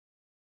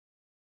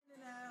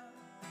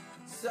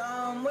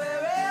Somewhere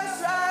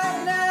else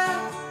right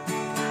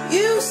now,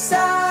 you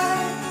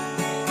sigh,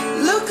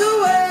 look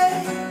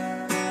away.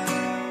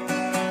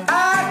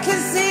 I can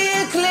see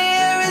it clear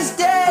as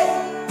day.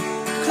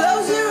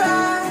 Close your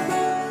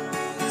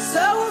eyes,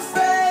 so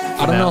afraid.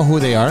 I don't know who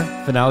they are,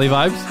 Finale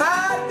vibes?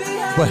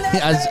 but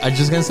as I was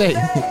just gonna say,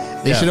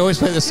 they should always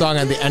play the song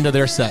at the end of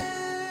their set.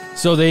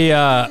 So they,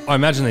 I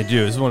imagine they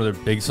do. This is one of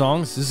their big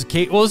songs. This is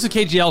this is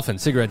KG Elephant,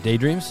 Cigarette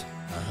Daydreams.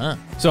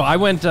 So I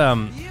went, look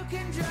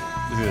at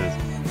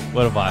this.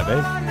 What a vibe,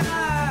 eh?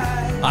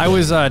 I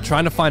was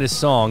trying to find a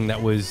song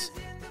that was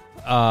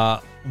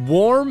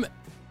warm,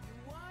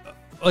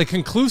 like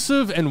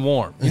conclusive and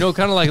warm. You know,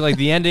 kind of like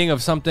the ending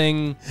of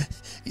something.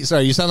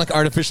 Sorry, you sound like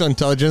artificial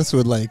intelligence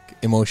with like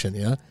emotion,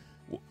 yeah?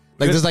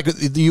 Like there's like,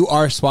 you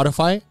are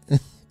Spotify,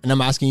 and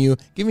I'm asking you,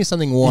 give me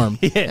something warm.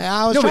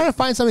 I was trying to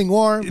find something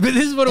warm. But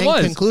this is what it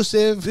was.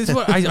 Conclusive. This is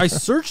what I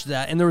searched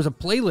that, and there was a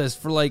playlist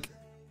for like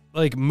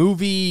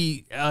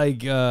movie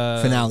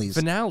finales,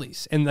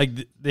 and like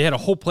they had a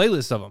whole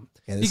playlist of them.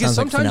 Yeah, this sounds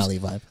like finale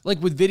vibe. Like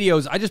with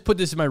videos, I just put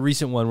this in my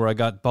recent one where I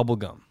got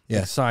bubblegum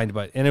signed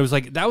by, and it was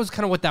like that was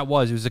kind of what that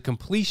was. It was a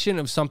completion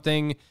of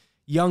something.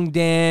 Young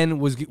Dan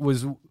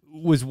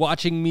was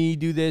watching me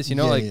do this, you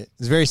know,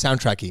 it's very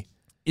soundtracky.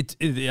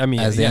 I mean,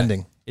 as the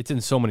ending, it's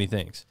in so many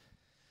things.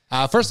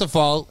 First of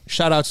all,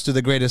 shout outs to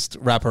the greatest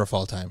rapper of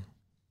all time,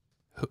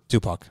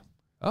 Tupac.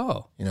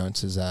 Oh, you know,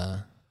 it's his.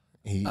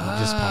 He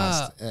just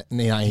passed.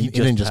 He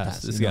didn't just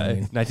pass. This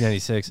guy,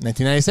 1996.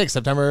 1996,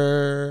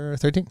 September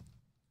 13th.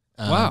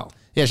 Wow.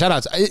 Yeah, shout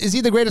outs. Is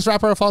he the greatest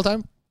rapper of all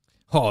time?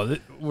 Oh,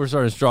 we're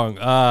starting strong.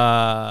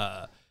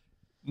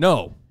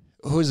 No.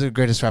 Who's the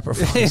greatest rapper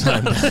of all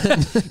time?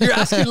 You're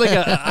asking like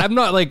I'm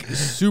not like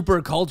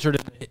super cultured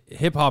in the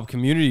hip hop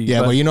community.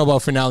 Yeah, but you know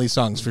about finale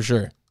songs for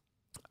sure.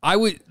 I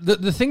would.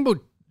 The thing about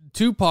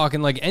Tupac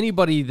and like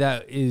anybody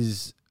that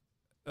is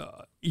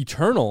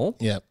eternal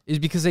is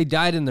because they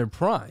died in their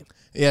prime.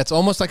 Yeah, it's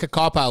almost like a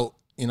cop-out,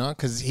 you know,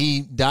 because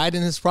he died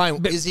in his prime.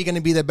 But is he going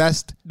to be the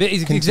best?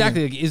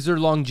 Exactly. Like, is there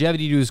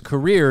longevity to his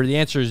career? The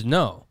answer is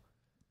no.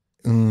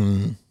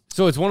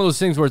 So it's one of those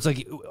things where it's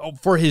like,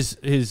 for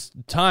his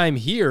time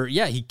here,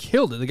 yeah, he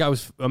killed it. The guy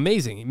was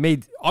amazing. He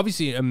made,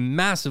 obviously, a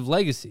massive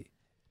legacy.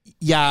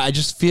 Yeah, I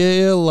just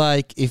feel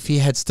like if he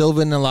had still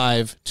been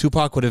alive,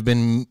 Tupac would have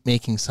been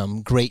making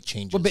some great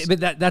changes.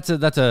 But that's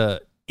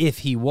a if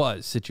he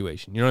was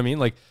situation. You know what I mean?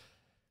 Like,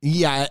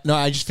 yeah, no,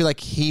 I just feel like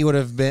he would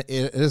have been.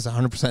 It is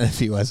 100% if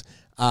he was.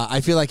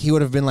 I feel like he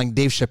would have been like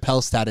Dave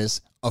Chappelle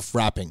status of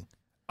rapping.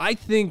 I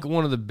think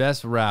one of the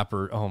best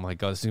rapper. Oh my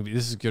god, this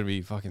is gonna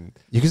be fucking.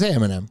 You can say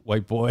Eminem,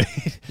 white boy.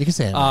 You can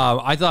say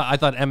Eminem. I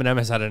thought Eminem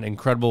has had an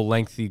incredible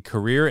lengthy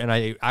career, and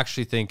I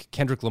actually think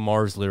Kendrick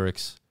Lamar's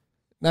lyrics,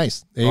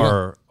 nice,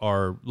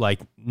 are like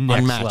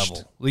next unmatched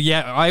level.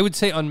 Yeah, I would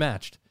say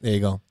unmatched. There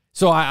you go.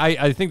 So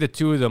I think the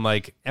two of them,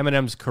 like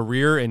Eminem's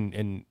career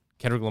and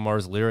Kendrick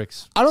Lamar's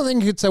lyrics. I don't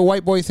think it's a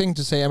white boy thing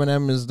to say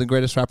Eminem is the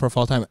greatest rapper of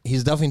all time.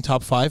 He's definitely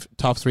top 5,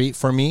 top 3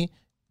 for me.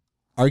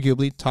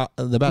 Arguably top,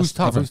 the best. Who's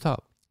top? Ever. Who's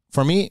top?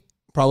 For me,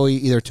 probably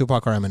either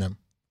Tupac or Eminem.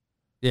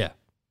 Yeah.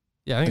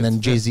 I think and then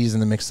Jay-Z's in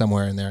the mix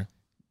somewhere in there.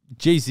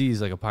 Jay-Z is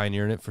like a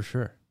pioneer in it for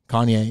sure.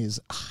 Kanye's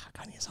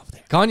up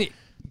there.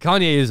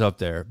 Kanye is up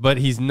there, but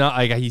he's not.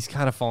 Like, he's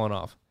kind of fallen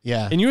off.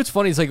 Yeah. And you know what's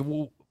funny? It's like,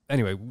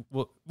 anyway,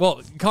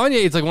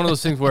 Kanye. It's like one of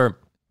those things where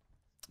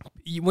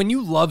when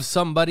you love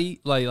somebody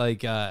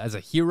like as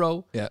a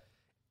hero,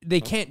 they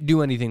can't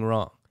do anything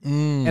wrong.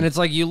 And it's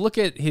like you look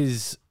at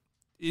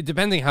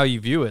depending how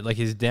you view it, like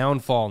his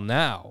downfall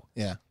now.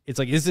 Yeah. It's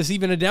like, is this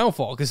even a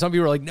downfall? Because some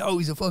people are like, no,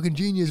 he's a fucking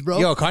genius, bro.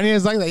 Yo, Kanye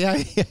is like that,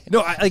 yeah.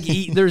 No,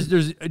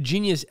 there's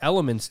genius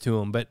elements to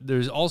him, but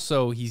there's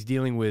also, he's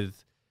dealing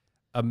with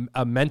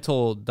a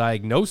mental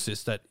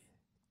diagnosis that.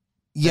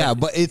 Yeah,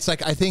 but it's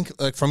like, I think,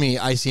 like for me,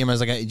 I see him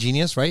as like a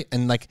genius, right?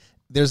 And like,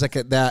 there's like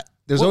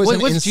there's always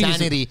an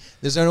insanity.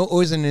 There's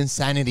always an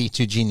insanity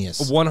to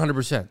genius.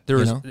 100%.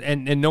 There's,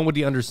 and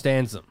nobody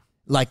understands them.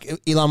 Like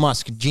Elon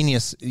Musk,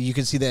 genius. You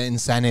can see the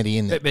insanity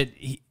in it. But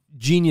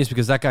genius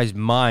because that guy's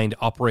mind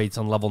operates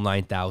on level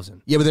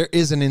 9,000. Yeah, but there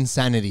is an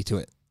insanity to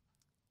it.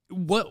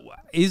 What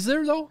is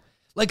there though?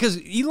 Like, because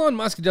Elon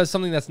Musk does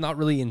something that's not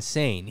really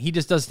insane. He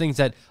just does things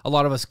that a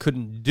lot of us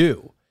couldn't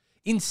do.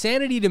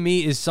 Insanity to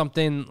me is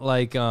something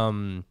like,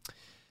 like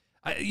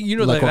what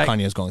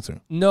Kanye is going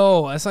through.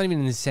 No, that's not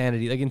even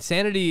insanity. Like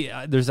insanity,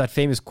 there's that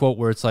famous quote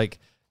where it's like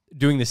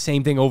doing the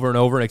same thing over and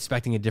over and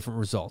expecting a different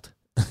result.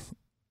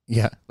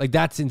 Yeah, like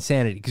that's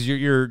insanity because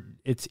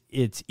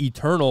it's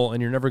eternal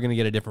and you're never going to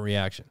get a different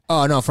reaction.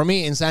 Oh no, for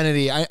me,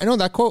 insanity. I know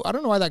that quote. I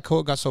don't know why that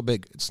quote got so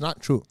big. It's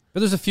not true.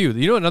 But there's a few.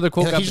 You know another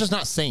quote? He's just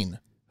not sane.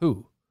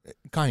 Who?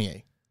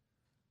 Kanye.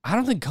 I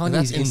don't think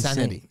Kanye's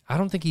insanity. I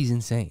don't think he's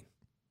insane.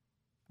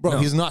 Bro,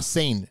 he's not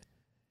sane.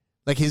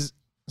 Like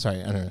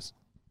sorry, I don't know.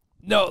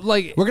 No,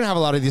 like we're gonna have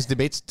a lot of these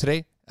debates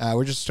today.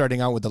 We're just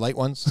starting out with the light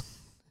ones.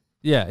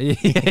 Yeah.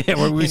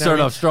 We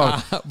start off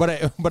strong. But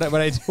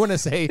I do want to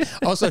say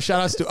also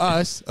shout outs to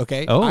us.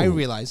 Okay, I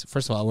realize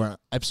first of all we're on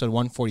episode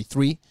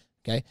 143.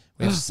 Okay,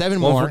 we have 7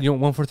 more.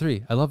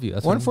 143. I love you.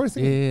 That's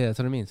 143. Yeah, that's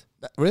what it means.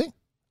 Really?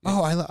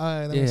 Oh,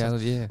 that makes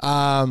sense.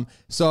 Yeah.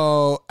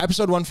 So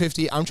episode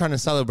 150. I'm trying to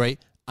celebrate.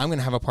 I'm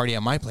gonna have a party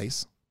at my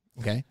place.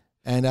 Okay,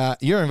 and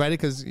you're invited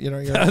because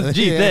you're.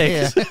 Gee,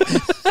 thanks.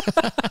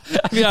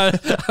 I mean, I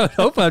would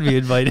hope I'd be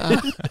invited.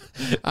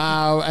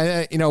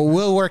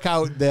 We'll work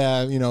out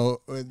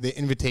the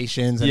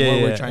invitations and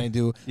what we're trying to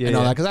do and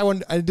all that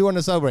because I do want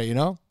to celebrate.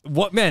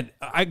 What, man?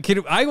 I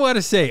want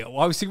to say. I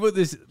was thinking about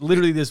this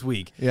literally this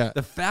week. Yeah.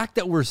 The fact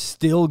that we're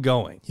still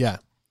going. Yeah.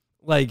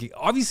 Like,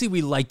 obviously,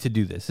 we like to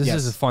do this. This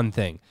is a fun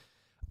thing.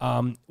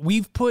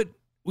 We've put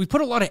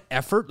a lot of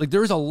effort. Like,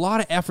 there is a lot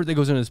of effort that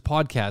goes into this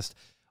podcast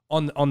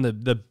on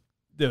the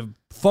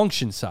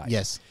function side.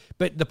 Yes.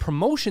 But the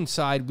promotion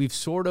side, we've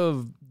sort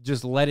of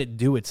just let it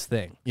do its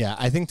thing. Yeah,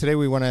 I think today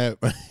we want to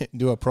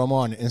do a promo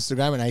on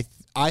Instagram, and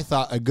I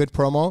thought a good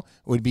promo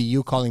would be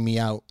you calling me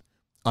out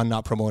on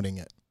not promoting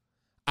it.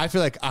 I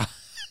feel like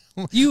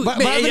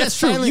that's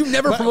true. You've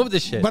never promoted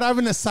this shit. But I've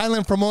been a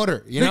silent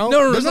promoter.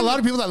 There's a lot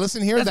of people that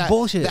listen here that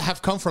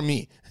have come from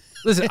me.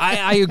 Listen,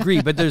 I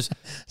agree, but there's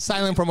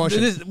silent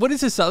promotion. What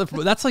is a silent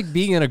promotion? That's like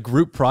being in a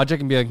group project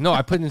and be like, no,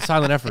 I put in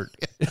silent effort.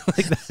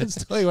 Like that's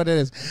totally what it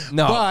is.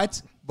 No,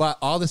 but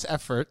all this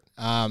effort,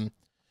 I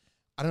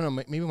don't know,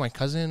 maybe my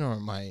cousin or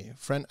my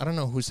friend, I don't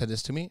know who said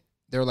this to me.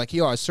 They were like,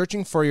 yo, I was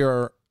searching for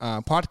your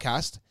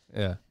podcast.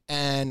 Yeah.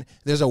 And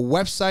there's a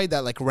website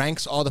that like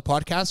ranks all the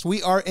podcasts.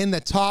 We are in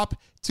the top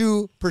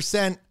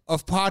 2%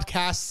 of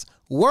podcasts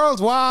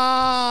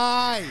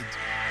worldwide.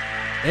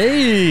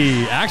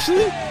 Hey,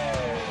 actually?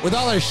 With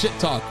all our shit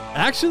talk.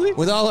 Actually?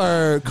 With all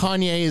our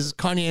Kanye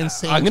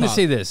insane I'm going to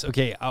say this.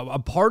 Okay. A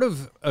part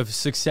of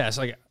success,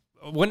 like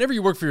whenever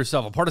you work for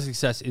yourself, a part of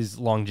success is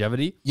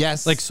longevity.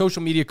 Yes. Like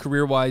social media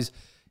career-wise,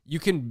 you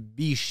can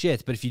be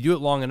shit, but if you do it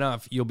long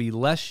enough, you'll be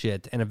less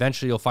shit, and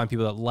eventually you'll find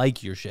people that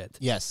like your shit.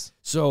 Yes.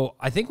 So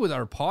I think with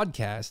our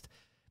podcast,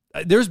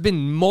 there's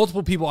been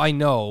multiple people I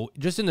know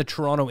just in the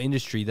Toronto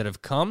industry that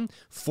have come,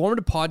 formed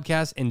a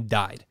podcast, and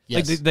died.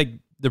 Yes. Like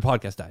their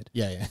podcast died.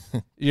 Yeah.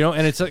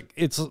 And it's like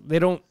they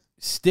don't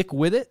stick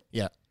with it.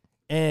 Yeah.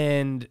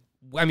 And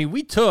I mean,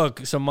 we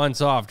took some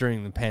months off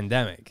during the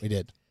pandemic. We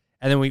did.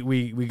 And then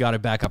we got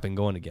it back up and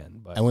going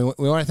again. But. And we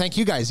want to thank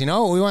you guys. We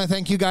want to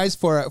thank you guys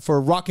for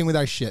rocking with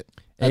our shit.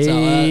 That's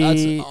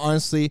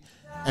honestly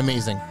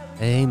amazing.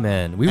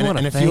 Amen. We want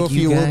to thank you guys. And a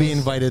few of you will be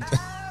invited.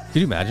 Could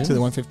you imagine? To the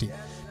 150.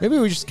 Maybe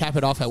we just cap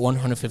it off at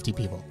 150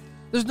 people.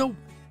 There's no...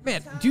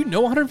 Man, do you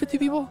know 150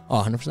 people?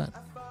 Oh, 100%.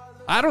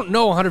 I don't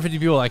know 150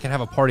 people that can have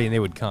a party and they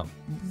would come.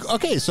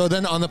 Okay, so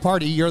then on the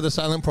party, you're the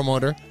silent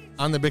promoter.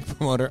 I'm the big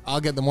promoter.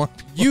 I'll get the more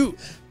people.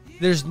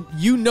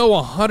 You know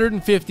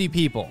 150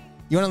 people.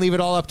 You want to leave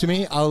it all up to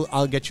me?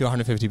 I'll get you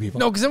 150 people.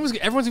 No, because everyone's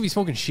going to be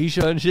smoking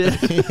shisha and shit.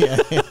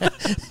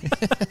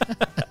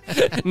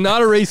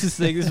 Not a racist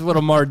thing. This is what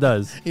Amar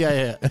does.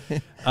 Yeah.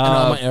 And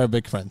all my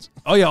Arabic friends.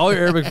 Oh, yeah, all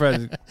your Arabic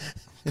friends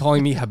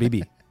calling me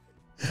Habibi.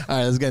 All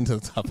right, let's get into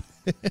the topic.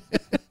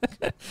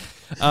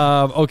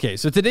 Okay,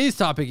 so today's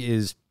topic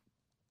is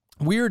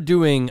we're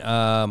doing,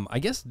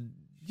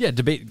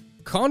 debate.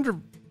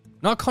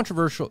 Not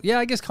controversial. Yeah,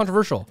 I guess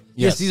controversial.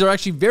 Yes, these are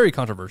actually very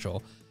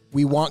controversial.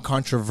 We want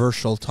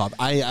controversial topic.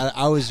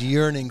 I was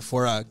yearning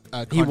for a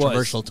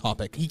controversial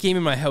topic. He came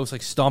in my house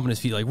like stomping his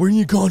feet, like, "We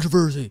need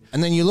controversy."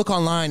 And then you look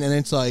online, and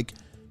it's like,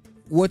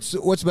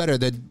 what's better,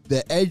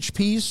 the edge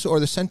piece or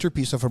the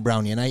centerpiece of a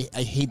brownie? And I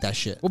hate that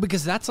shit. Well,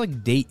 because that's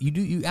like date.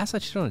 You ask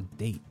that shit on a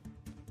date.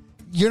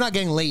 You're not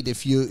getting laid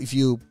if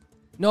you.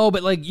 No,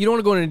 but like you don't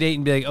want to go on a date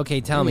and be like,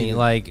 okay, tell me,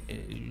 like,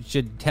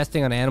 should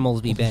testing on animals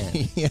be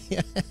banned?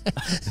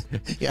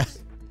 Yeah.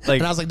 Like,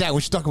 and I was like, Dad,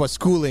 we should talk about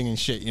schooling and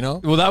shit,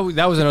 Well,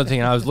 that was another thing.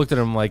 And I was looked at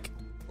him like,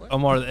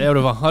 Omar, out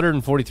of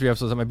 143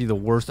 episodes, that might be the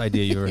worst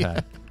idea you ever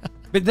had.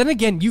 But then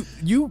again,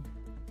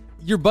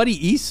 your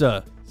buddy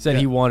Issa said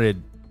he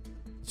wanted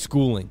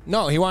schooling.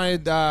 No, he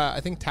wanted,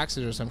 I think,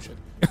 taxes or some shit.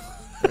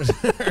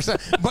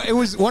 But it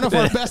was one of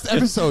our best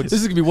episodes.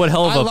 This is gonna be one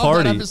hell of a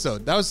party. That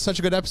episode. That was such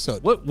a good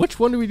episode. Which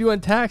one do we do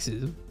on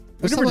taxes?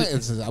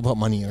 It's about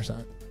money or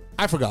something.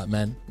 I forgot,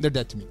 man. They're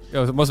dead to me.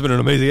 It must have been an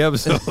amazing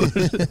episode.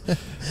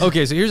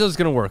 Okay, so here's how it's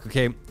going to work,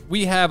 okay?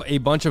 We have a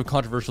bunch of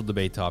controversial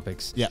debate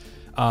topics. Yeah.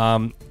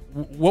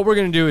 What we're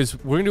going to do is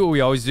we're going to do what we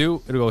always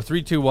do. It'll go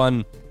 3, 2,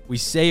 1. We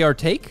say our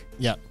take.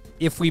 Yeah.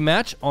 If we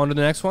match, on to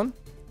the next one.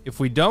 If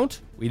we don't,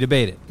 we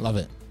debate it. Love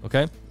it.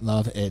 Okay?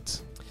 Love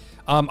it.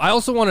 I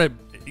also want to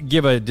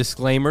give a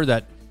disclaimer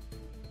that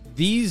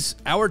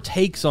our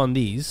takes on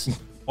these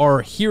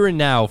are here and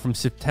now from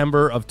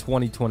September of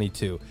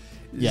 2022.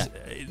 Yeah.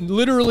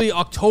 Literally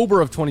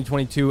October of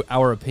 2022,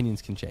 our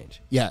opinions can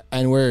change. Yeah,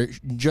 and we're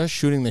just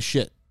shooting the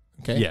shit.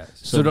 Okay? Yeah.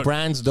 So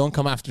brands don't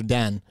come after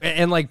Dan.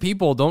 And like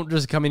people don't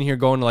just come in here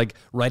going like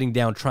writing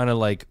down, trying to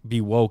like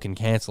be woke and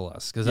cancel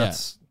us. Because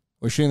that's...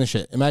 We're shooting the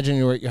shit. Imagine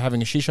you're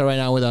having a shisha right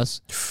now with us,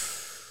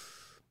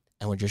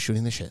 and we're just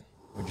shooting the shit.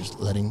 We're just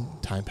letting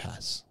time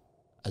pass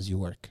as you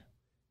work.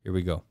 Here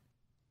we go.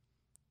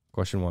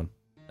 Question 1.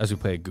 As we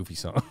play a goofy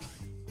song.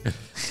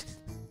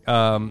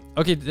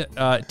 Okay,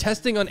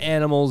 testing on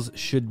animals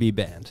should be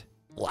banned.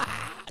 Wow.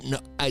 No.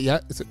 Yeah.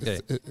 Okay.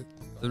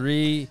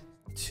 3,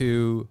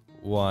 2,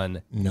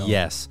 1. No.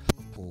 Yes.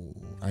 Oh,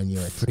 I knew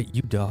it.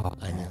 You dog.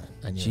 I knew it.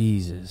 I knew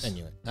Jesus. it. I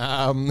knew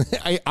it.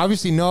 I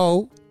obviously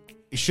know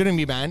it shouldn't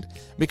be banned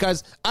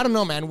because I don't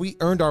know, man. We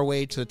earned our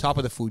way to the top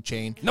of the food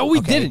chain. No, we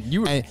didn't.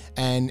 You were...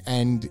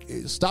 and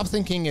stop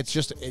thinking it's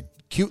just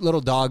cute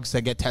little dogs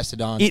that get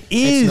tested on. It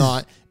is. It's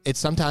not. It's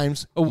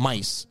sometimes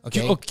mice.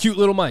 Okay. Cute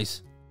little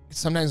mice. It's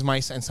sometimes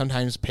mice and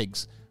sometimes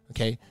pigs.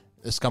 Okay.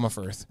 The scum of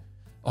earth.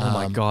 Oh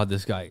my God,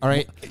 this guy. All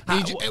right.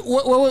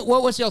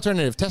 What's the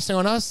alternative? Testing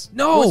on us?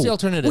 No. What's the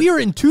alternative? We are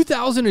in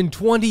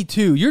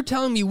 2022. You're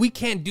telling me we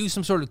can't do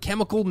some sort of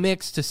chemical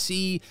mix to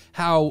see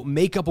how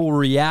makeup will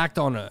react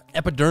on an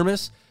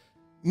epidermis?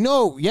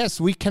 No.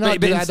 Yes, we cannot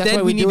do that. That's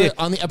why we do it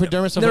on the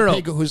epidermis of a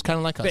pig who's kind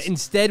of like us. But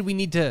instead, we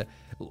need to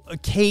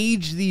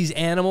cage these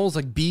animals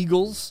like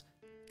beagles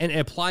and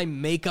apply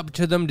makeup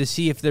to them to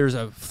see if there's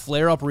a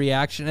flare-up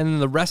reaction, and then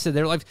the rest of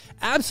their life.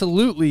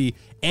 Absolutely,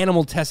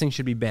 animal testing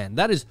should be banned.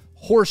 That is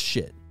horse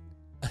shit.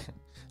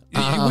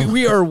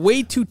 We are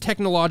way too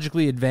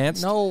technologically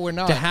advanced. No, we're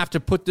not. To have to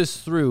put this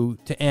through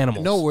to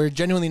animals. No, we're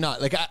genuinely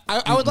not. Like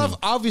I would love,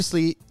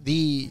 obviously,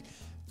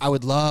 I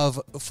would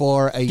love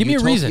for a Give me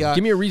utopia.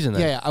 a reason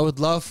then. Yeah, I would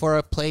love for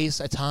a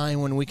place, a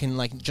time when we can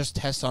like just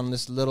test on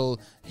this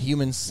little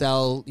human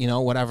cell,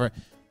 whatever.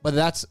 But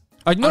that's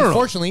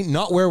unfortunately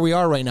not where we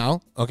are right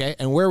now. Okay,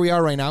 and where we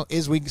are right now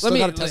is we still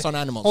got to test on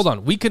animals. Hold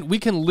on, we can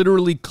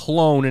literally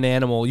clone an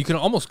animal. You can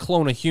almost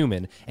clone a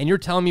human, and you're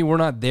telling me we're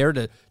not there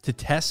to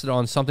test it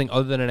on something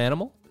other than an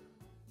animal?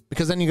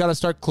 Because then you got to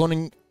start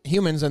cloning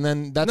humans, and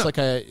then that's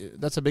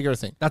that's a bigger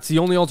thing. That's the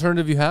only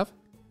alternative you have?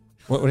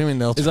 What do you mean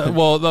the alternative?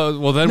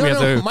 Then we have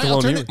to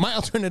clone humans. My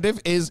alternative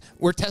is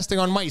we're testing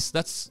on mice.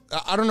 That's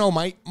I don't know.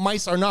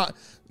 Mice are not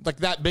like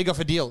that big of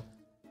a deal.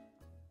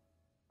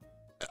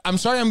 I'm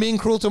sorry, I'm being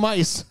cruel to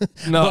mice.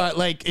 No, but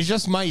like it's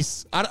just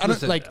mice. I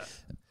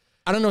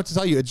don't know what to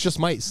tell you. It's just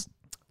mice.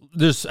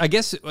 I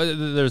guess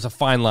there's a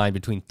fine line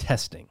between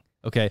testing.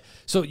 Okay,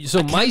 so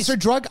mice. Cancer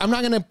drug. I'm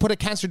not going to put a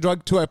cancer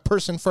drug to a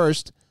person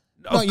first.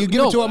 No, you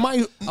give it to a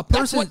mice. A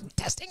person. That's what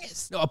testing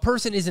is. No, a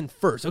person isn't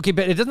first. Okay,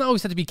 but it doesn't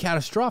always have to be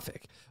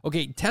catastrophic.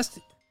 Okay,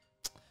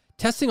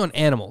 testing on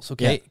animals.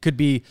 Okay, could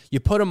be you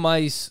put a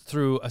mice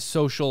through not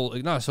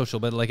a social,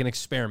 but like an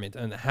experiment,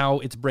 and how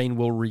its brain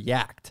will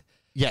react.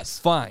 Yes.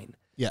 Fine.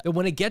 Yeah. But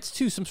when it gets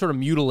to some sort of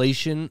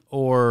mutilation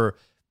or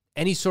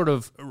any sort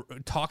of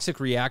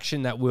toxic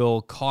reaction that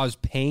will cause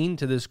pain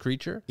to this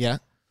creature,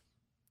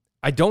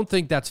 I don't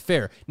think that's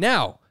fair.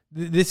 Now,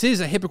 this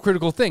is a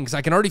hypocritical thing because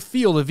I can already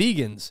feel the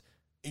vegans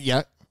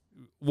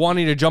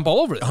wanting to jump all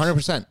over this.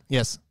 100%.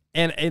 Yes.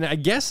 And I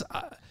guess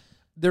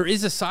there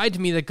is a side to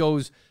me that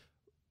goes,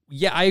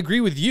 yeah, I agree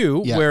with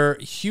you where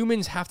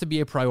humans have to be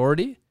a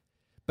priority,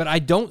 but I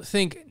don't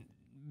think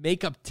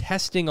makeup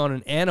testing on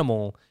an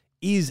animal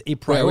is a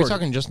priority. Wait, are we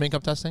talking just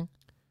makeup testing?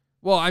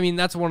 Well, I mean,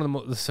 that's one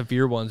of the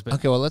severe ones. But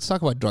okay, well, let's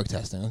talk about drug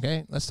testing,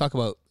 okay? Let's talk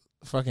about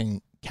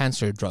fucking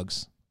cancer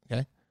drugs,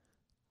 okay?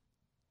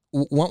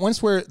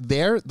 Once we're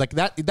there, like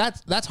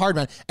that's hard,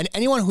 man. And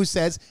anyone who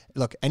says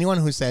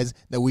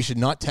that we should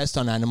not test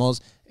on animals,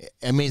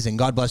 amazing.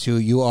 God bless you.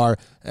 You are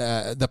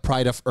the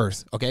pride of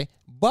Earth, okay?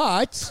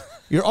 But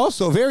you're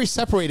also very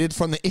separated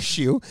from the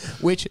issue,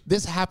 which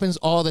this happens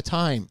all the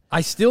time. I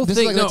still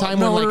think it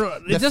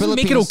doesn't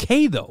make it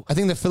okay, though. I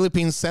think the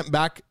Philippines sent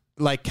back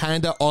like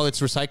Canada all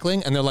its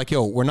recycling, and they're like,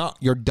 "Yo, we're not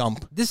your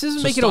dump. This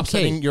doesn't make it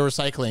okay. Sending your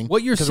recycling.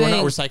 What you're saying, because we're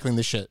not recycling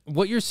this shit."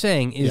 What you're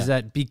saying is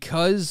that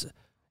because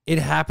it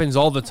happens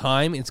all the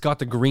time, it's got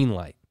the green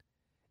light.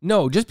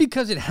 No, just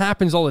because it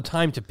happens all the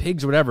time to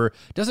pigs or whatever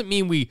doesn't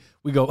mean we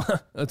go,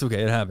 that's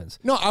okay, it happens.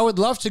 No, I would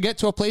love to get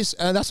to a place,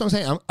 that's what I'm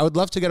saying. I would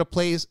love to get a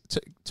place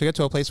to get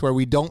to a place where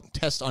we don't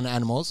test on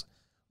animals,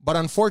 but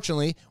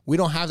unfortunately, we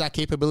don't have that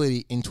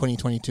capability in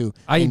 2022.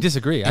 I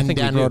disagree. I think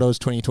Dan we do. Roto's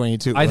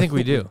 2022. I think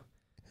we do.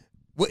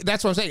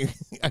 That's what I'm saying.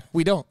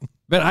 We don't.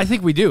 But I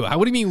think we do. What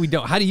do you mean we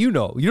don't? How do you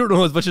know? You don't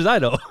know as much as I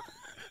know.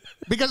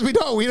 Because we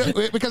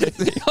don't. Because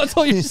that's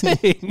all you're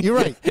saying. You're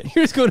right.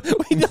 You're just going,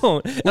 we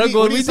don't. And I'm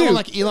going, we do. Someone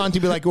like Elon to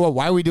be like, well,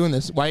 why are we doing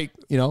this? Why,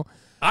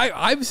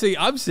 I'm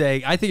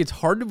saying I think it's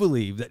hard to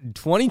believe that in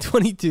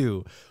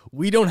 2022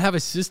 we don't have a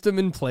system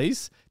in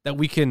place that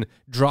we can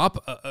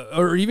drop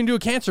or even do a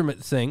cancer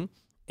thing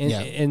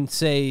and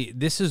say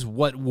this is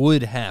what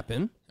would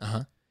happen.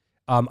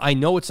 I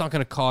know it's not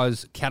going to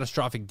cause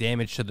catastrophic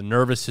damage to the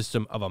nervous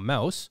system of a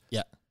mouse.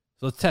 Yeah.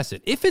 So let's test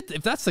it. If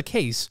that's the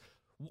case,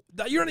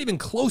 you're not even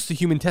close to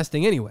human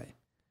testing anyway.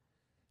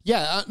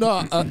 Yeah,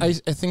 I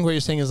think what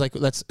you're saying is like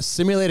let's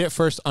simulate it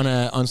first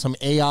on some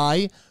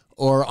AI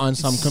or on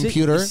some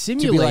computer to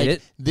be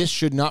like this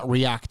should not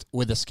react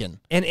with the skin.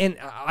 And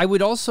I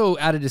would also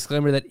add a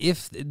disclaimer that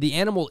if the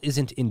animal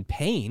isn't in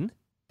pain,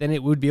 then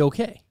it would be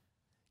okay.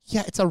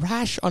 Yeah, it's a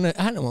rash on an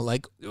animal.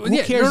 Like who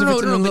cares if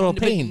it's in a little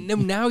pain? But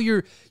now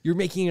you're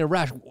making it a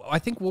rash. I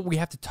think what we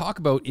have to talk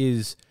about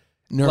is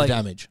nerve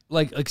damage,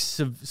 like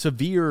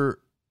severe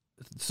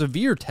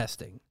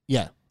testing.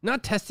 Yeah.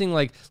 Not testing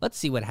like, let's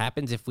see what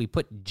happens if we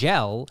put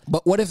gel.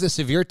 But what if the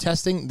severe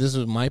testing, this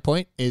is my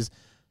point, is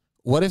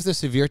what if the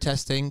severe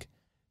testing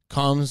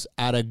comes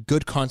at a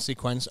good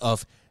consequence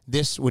of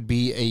this would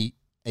be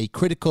a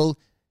critical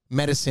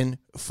medicine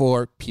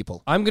for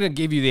people? I'm going to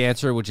give you the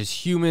answer, which is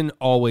human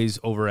always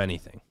over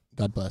anything.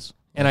 God bless.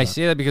 And I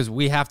say that because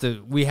we have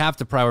to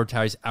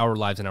prioritize our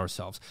lives and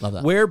ourselves. Love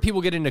that. Where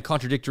people get into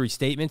contradictory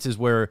statements is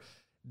where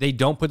they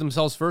don't put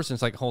themselves first, and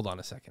it's like, hold on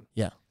a second.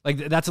 Yeah. Like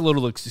that's a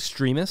little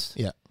extremist.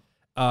 Yeah.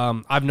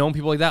 I've known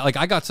people like that. Like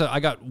I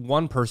got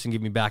one person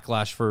give me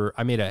backlash for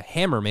I made a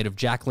hammer made of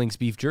Jack Link's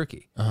beef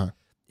jerky.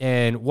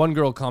 And one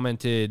girl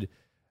commented,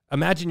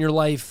 "Imagine your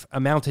life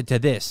amounted to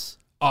this.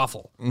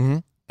 Awful." Mm-hmm.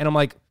 And I'm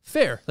like,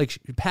 fair. Like,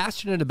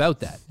 passionate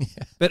about that.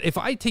 Yeah. But if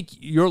I take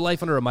your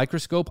life under a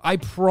microscope, I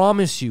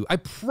promise you, I'm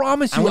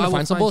going to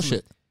find some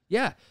bullshit.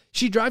 Yeah.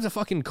 She drives a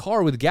fucking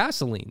car with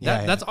gasoline.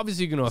 That's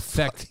obviously going to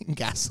affect fucking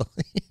gasoline.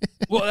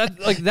 Well,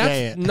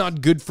 that's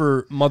not good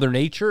for Mother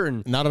Nature,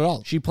 and not at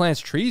all. She plants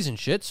trees and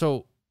shit.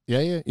 So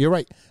yeah, you're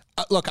right.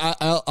 Look,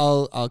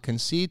 I'll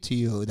concede to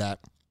you that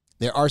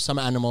there are some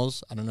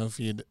animals. I don't know if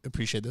you'd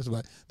appreciate this,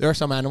 but there are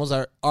some animals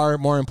that are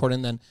more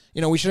important than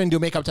we shouldn't do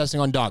makeup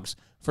testing on dogs.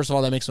 First of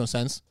all, that makes no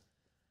sense.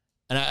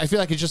 And I feel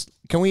like it's just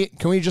can we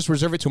just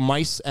reserve it to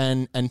mice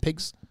and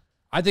pigs?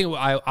 I think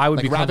I would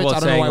like be rabbits. I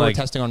don't know why we're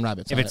testing on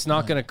rabbits. If it's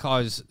not going to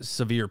cause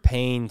severe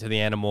pain to the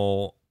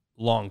animal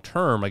long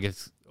term, like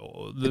it's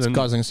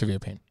causing severe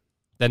pain.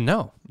 Then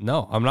no,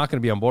 I'm not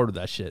going to be on board with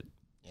that shit.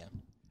 Yeah.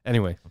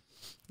 Anyway,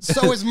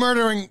 so is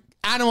murdering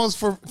animals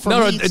for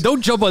no, meat.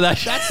 Don't jump on that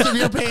shit. That's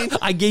severe pain.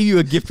 I gave you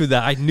a gift for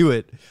that. I knew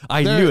it.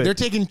 They're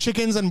taking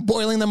chickens and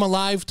boiling them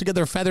alive to get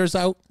their feathers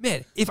out.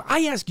 Man, if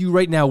I ask you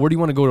right now, where do you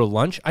want to go to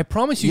lunch? I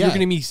promise you, you're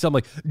going to meet some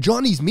like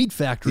Johnny's Meat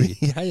Factory.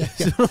 yeah.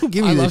 So don't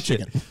give me this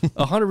shit. Chicken.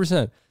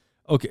 100%.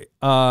 Okay.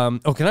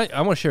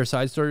 I want to share a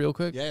side story real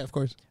quick. Yeah, of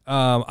course.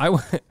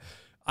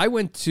 I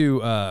went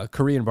to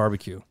Korean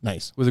barbecue.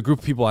 Nice. With a group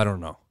of people I don't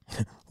know.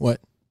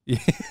 What?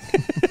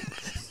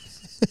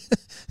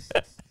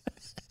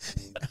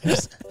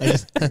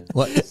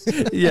 What?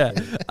 Yeah.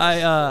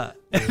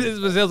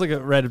 This sounds like a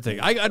random thing.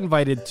 I got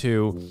invited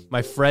to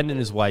my friend and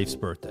his wife's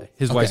birthday.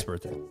 Wife's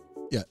birthday.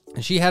 Yeah.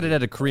 And she had it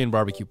at a Korean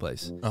barbecue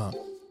place. Uh-huh.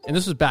 And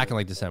this was back in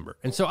like December.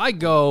 And so I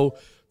go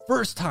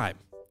first time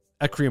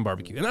at Korean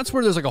barbecue. And that's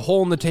where there's like a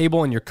hole in the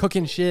table and you're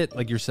cooking shit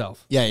like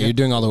yourself. Yeah, you're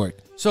doing all the work.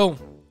 So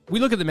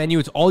we look at the menu.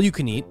 It's all you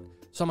can eat.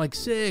 So I'm like,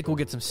 sick. We'll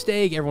get some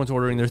steak. Everyone's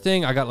ordering their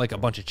thing. I got like a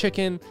bunch of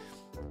chicken.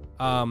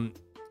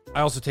 I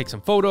also take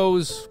some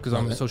photos because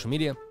I'm on social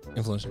media.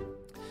 Influencer.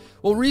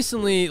 Well,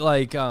 recently,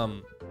 like,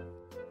 that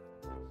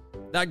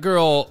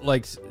girl,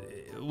 like,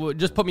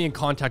 just put me in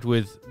contact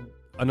with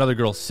another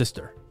girl's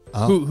sister,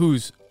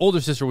 whose older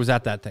sister was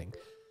at that thing.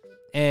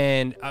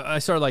 And I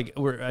started, like,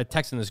 we're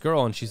texting this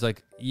girl, and she's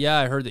like, yeah,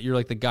 I heard that you're,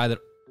 like, the guy that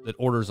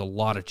orders a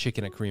lot of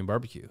chicken at Korean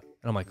barbecue.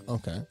 And I'm like,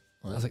 okay.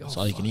 Well, I was like, that's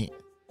all you can eat.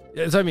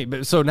 Yeah, that's what I mean.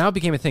 But, so now it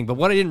became a thing. But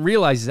what I didn't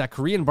realize is that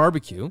Korean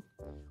barbecue,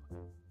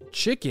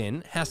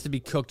 chicken has to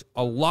be cooked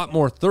a lot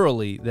more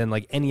thoroughly than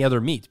like any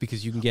other meat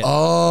because you can get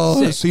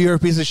sick. So you're a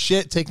piece of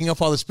shit taking up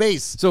all the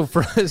space. So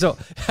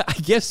I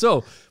guess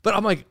so. But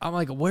I'm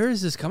like, where is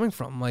this coming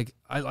from? I'm like,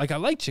 I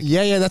like chicken.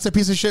 Yeah, that's a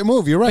piece of shit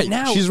move. You're right.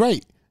 She's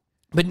right.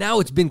 But now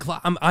it's been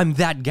I'm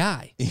that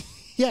guy.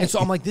 Yeah. And so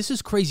I'm like, this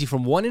is crazy.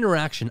 From one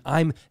interaction,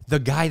 I'm the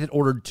guy that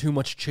ordered too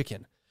much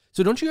chicken.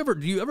 So do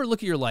you ever look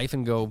at your life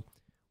and go,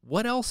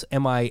 what else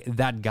am I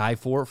that guy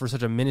for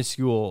such a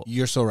minuscule?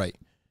 You're so right.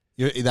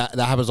 That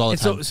happens all the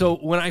time. So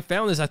when I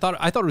found this, I thought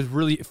it was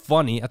really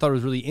funny. I thought it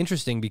was really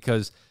interesting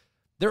because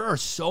there are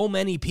so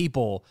many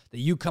people that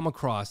you come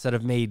across that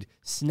have made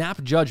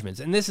snap judgments,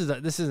 and this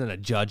isn't a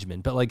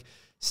judgment, but like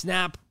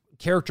snap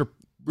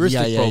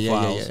characteristic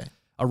profiles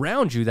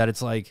around you that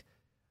it's like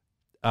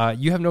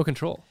you have no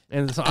control.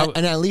 And so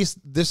and at least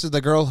this is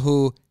the girl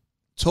who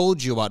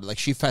told you about it. Like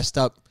she fessed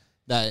up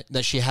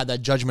that she had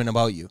that judgment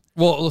about you.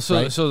 Well,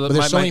 but there's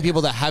so many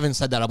people that haven't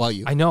said that about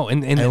you. I know,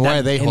 and why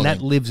are they holding? And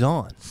that lives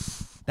on.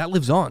 That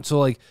lives on. So,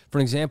 like, for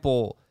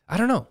example, I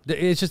don't know.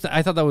 It's just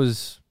I thought that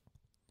was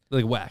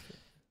like whack.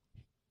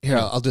 Here,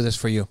 I'll do this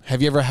for you.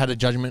 Have you ever had a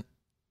judgment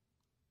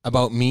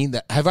about me?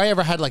 Have I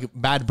ever had like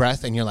bad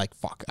breath and you're like,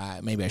 fuck,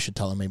 maybe I should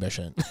tell him, maybe I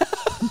shouldn't.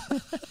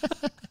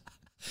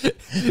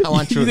 I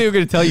want truth. You think we're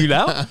gonna tell you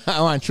now? I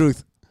want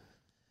truth.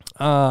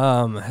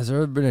 Has there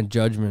ever been a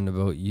judgment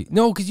about you?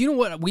 No, because you know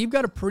what? We've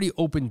got a pretty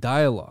open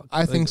dialogue.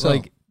 I think so.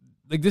 Like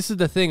this is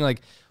the thing.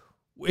 Like,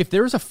 if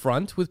there's a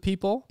front with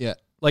people, yeah.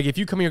 Like if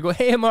you come here and go,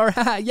 hey, Amar,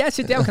 yeah,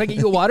 sit down. Can I get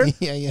you a water?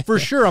 yeah. For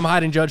sure, I'm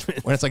hiding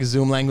judgment. When it's like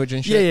Zoom language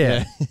and shit.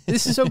 Yeah.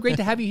 This is so great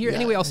to have you here. Yeah.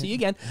 Anyway, I'll see you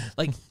again.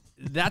 Like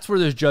that's where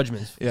there's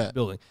judgments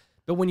building.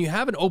 But when you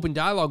have an open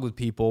dialogue with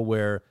people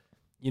where,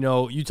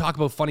 you talk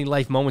about funny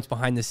life moments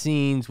behind the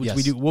scenes, which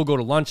we do. We'll go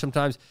to lunch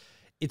sometimes.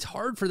 It's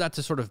hard for that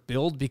to sort of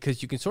build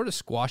because you can sort of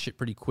squash it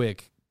pretty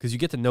quick because you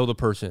get to know the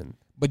person.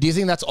 But do you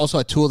think that's also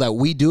a tool that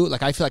we do?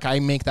 Like, I feel like I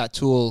make that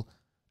tool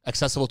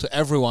accessible to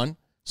everyone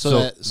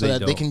so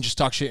that they can just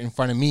talk shit in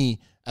front of me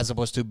as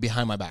opposed to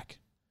behind my back.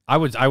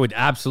 I would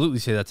absolutely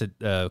say that's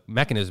a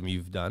mechanism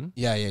you've done.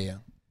 Yeah.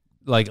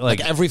 Like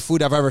every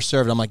food I've ever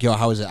served, I'm like, yo,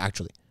 how is it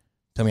actually?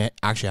 Tell me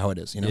actually how it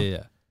is, you know?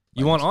 Yeah.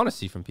 You want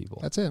honesty from people.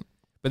 That's it.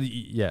 But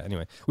yeah,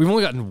 anyway, we've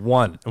only gotten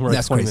one, and we're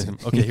That's at 20 crazy.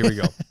 minutes. Okay, here we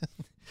go.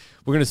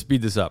 We're gonna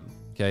speed this up.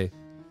 Okay,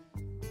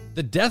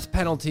 the death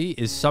penalty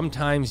is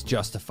sometimes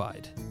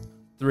justified.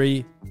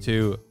 3,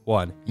 2,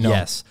 1. No.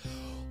 Yes.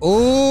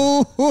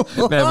 Oh,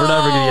 Man, we're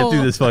never gonna get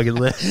through this fucking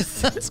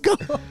list. Let's go.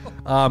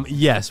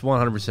 Yes,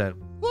 100%.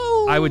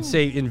 I would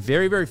say in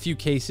very, very few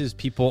cases,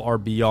 people are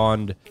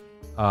beyond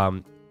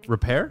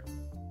repair.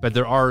 But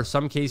there are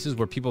some cases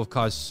where people have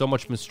caused so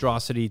much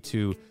monstrosity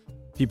to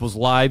people's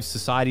lives,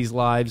 society's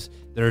lives.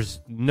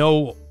 There's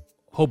no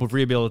hope of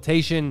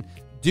rehabilitation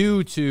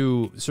due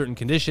to certain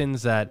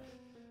conditions that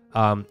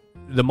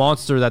the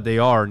monster that they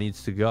are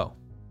needs to go.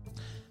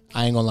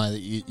 I ain't gonna lie,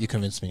 you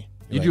convinced me.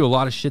 You do a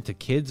lot of shit to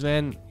kids,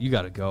 man. You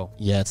got to go.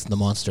 Yeah, it's the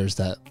monsters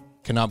that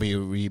cannot be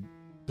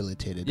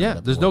rehabilitated.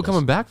 Yeah, there's no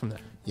coming back from that.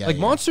 Yeah, like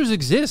monsters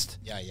exist.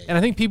 Yeah. And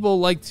I think people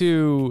like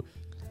to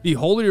be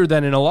holier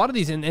than in a lot of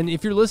these. And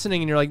if you're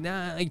listening and you're like,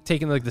 nah, I'm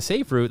taking like the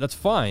safe route, that's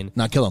fine.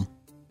 Not kill them.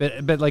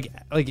 But like,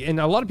 and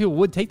a lot of people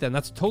would take that, and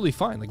that's totally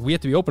fine. Like, we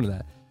have to be open to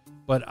that.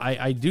 But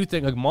I do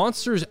think like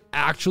monsters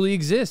actually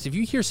exist. If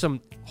you hear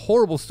some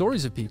horrible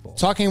stories of people.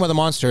 Talking about the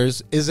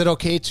monsters, is it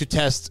okay to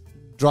test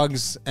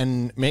drugs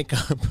and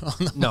makeup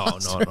on the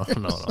monster?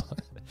 No.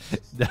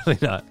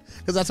 Definitely not.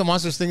 Because that's a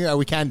monstrous thing that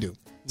we can do.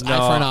 It's No. eye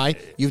for an eye.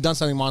 You've done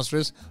something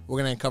monstrous.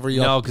 We're gonna cover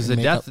you up. No, because in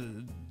makeup.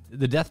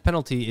 the death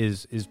penalty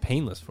is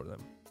painless for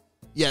them.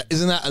 Yeah,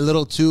 isn't that a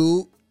little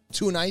too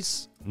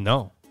nice?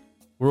 No,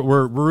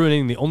 we're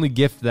ruining the only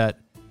gift that.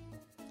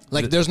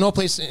 Like, there's no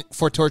place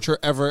for torture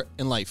ever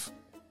in life.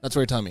 That's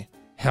what you're telling me.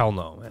 Hell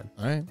no, man.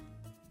 All right.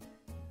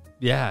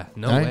 Yeah,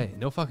 no All right. way,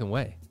 no fucking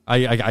way.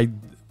 I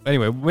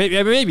anyway,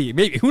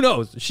 maybe who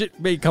knows? Shit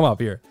may come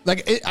up here.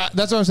 Like,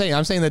 that's what I'm saying.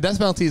 I'm saying the death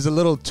penalty is a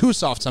little too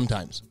soft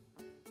sometimes.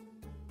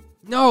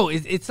 No,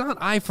 it's not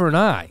eye for an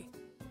eye.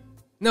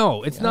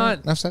 No, it's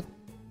not. Enough said.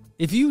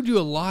 If you do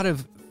a lot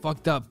of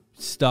fucked up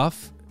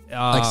stuff,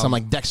 Like some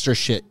like Dexter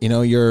shit. You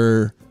know,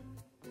 you're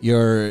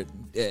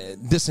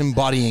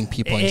disembodying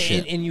people and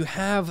shit. and you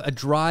have a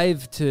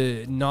drive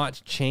to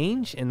not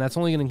change, and that's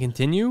only going to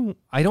continue,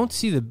 I don't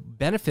see the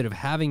benefit of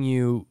having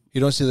you. You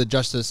don't see the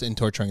justice in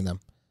torturing them.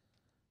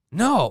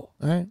 No.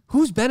 All right.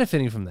 Who's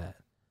benefiting from that?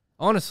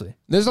 Honestly.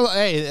 There's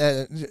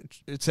a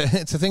it's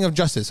a thing of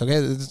justice.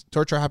 Okay,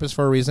 torture happens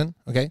for a reason.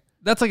 Okay.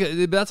 That's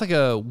like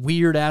a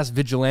weird ass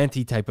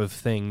vigilante type of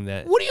thing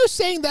that. What are you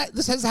saying that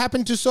this has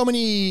happened to so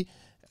many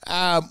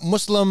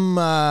Muslim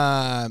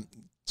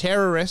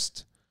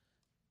terrorists?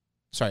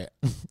 Sorry,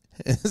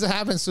 this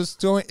happens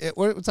to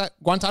what's that?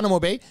 Guantanamo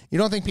Bay. You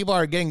don't think people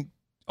are getting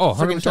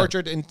freaking 100%.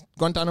 tortured in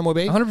Guantanamo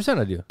Bay? 100%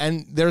 I do.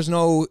 And there's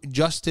no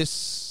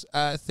justice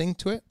thing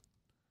to it.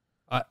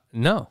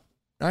 No.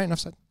 All right, enough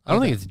said. I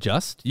don't think it's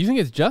just. You think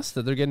it's just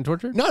that they're getting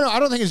tortured? No, I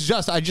don't think it's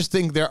just. I just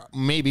think there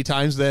may be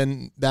times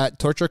then that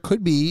torture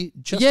could be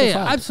justified.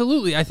 Yeah,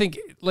 absolutely. I think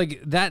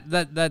like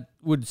that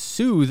would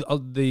soothe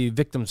the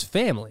victim's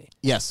family.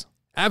 Yes.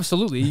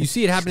 Absolutely. You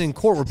see it happen in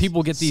court where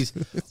people get these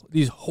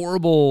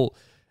horrible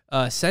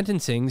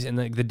sentencings, and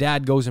the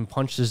dad goes and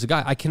punches the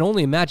guy. I can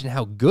only imagine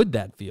how good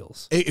that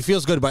feels. It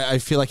feels good, but I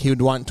feel like he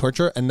would want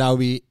torture, and that would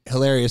be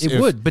hilarious. It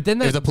would, but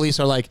then if the police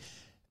are like,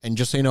 and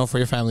just so you know, for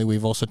your family,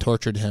 we've also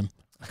tortured him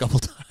a couple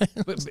times.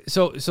 But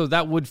so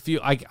that would feel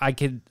I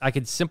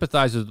could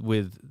sympathize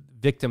with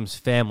victims'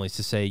 families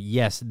to say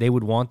yes, they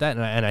would want that,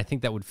 and I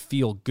think that would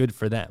feel good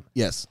for them.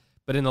 Yes.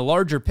 But in the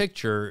larger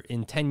picture,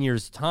 in 10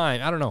 years'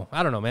 time, I don't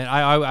know, man.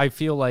 I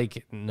feel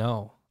like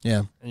no.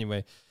 Yeah.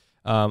 Anyway,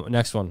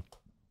 next one.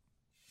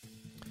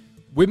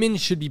 Women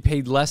should be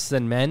paid less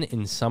than men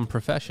in some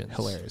professions.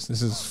 Hilarious.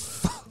 This is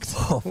fucked.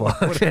 Oh,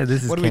 fuck.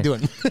 What are we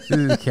doing? This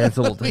is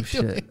cancelable type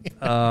shit.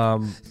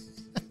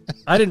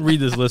 I didn't read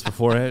this list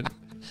beforehand.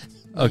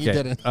 No, you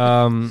Okay.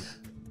 didn't.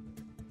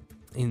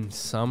 In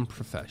some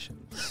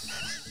professions.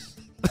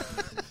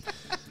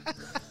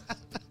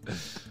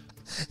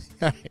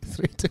 All right,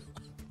 3, 2.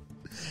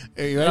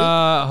 Are you ready?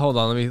 Hold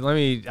on. Let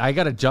me. I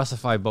gotta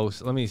justify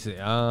both. Let me see.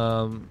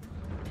 No.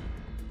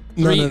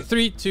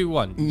 3, 2,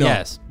 1. No.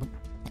 Yes.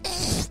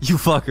 You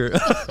fucker.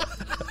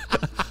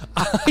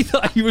 I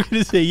thought you were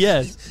gonna say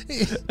yes.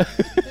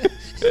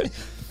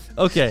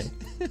 Okay.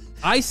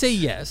 I say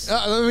yes.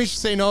 Let me just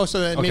say no, so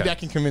that maybe Okay. I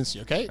can convince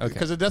you. Okay. Okay.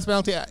 Because the death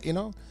penalty,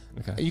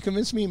 Okay. you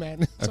convinced me,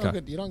 man. It's all Okay.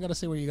 good. You don't gotta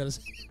say what you gotta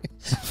say.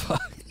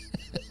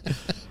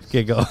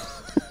 Okay, go.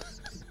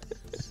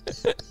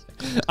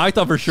 I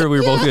thought for sure we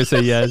were both gonna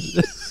say yes.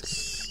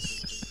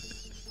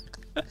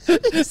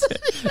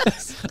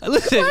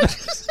 Listen,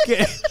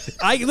 okay,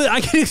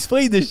 I can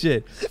explain this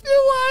shit.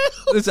 You're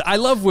wild. Listen, I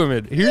love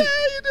women. Yeah, you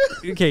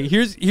do. Okay,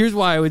 here's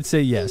why I would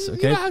say yes. You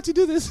Okay, don't have to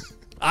do this.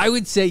 I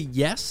would say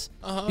yes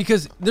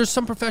because there's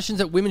some professions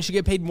that women should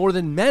get paid more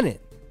than men in.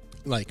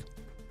 Like,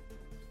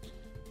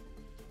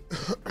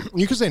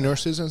 you could say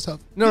nurses and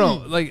stuff.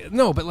 No,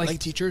 but Like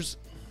teachers.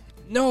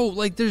 no,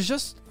 like there's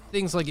just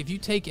things like if you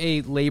take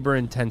a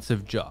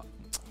labor-intensive job,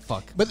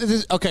 fuck? But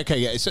this, okay,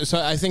 yeah. So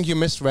I think you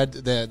misread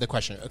the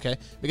question, okay?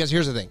 Because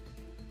here's the thing,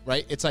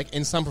 right? It's like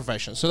in some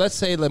professions. So let's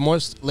say the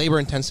most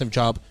labor-intensive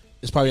job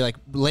is probably like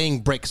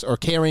laying bricks or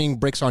carrying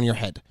bricks on your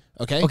head,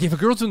 okay? Okay, if a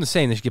girl's doing the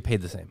same, they should get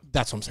paid the same.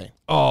 That's what I'm saying.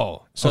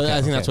 Oh. So okay,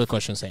 I think that's okay. what the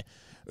question is saying.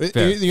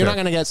 Fair, You're not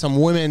going to get some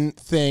women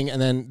thing and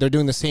then they're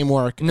doing the same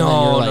work. And then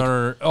No, you're no, like,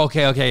 no, no.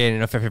 Okay, yeah,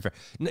 no, fair.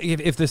 No,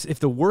 if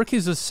the work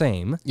is the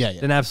same, Yeah.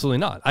 then absolutely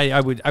not. I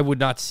would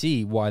not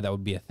see why that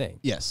would be a thing.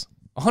 Yes.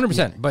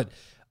 100%. But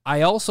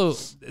I also,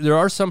 there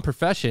are some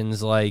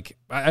professions like,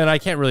 and I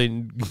can't really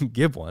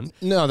give one,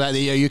 No, that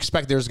you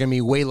expect there's going to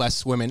be way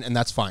less women, and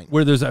that's fine.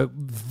 where there's a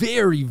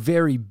very,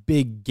 very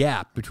big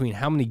gap between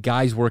how many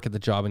guys work at the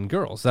job and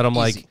girls. That I'm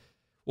like,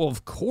 well,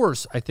 of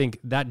course, I think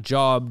that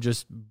job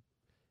just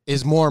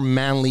Is more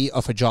manly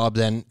of a job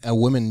than a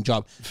women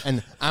job.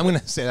 And I'm going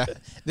to say that.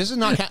 This is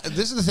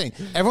the thing.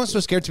 Everyone's so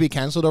scared to be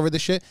canceled over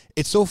this shit.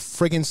 It's so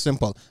friggin'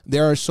 simple.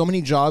 There are so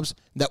many jobs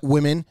that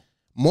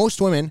most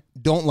women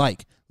don't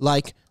like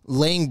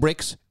laying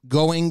bricks,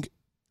 going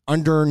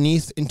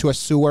underneath into a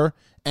sewer,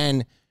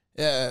 and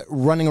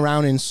running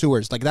around in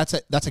sewers. Like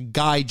that's a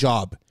guy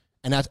job,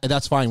 and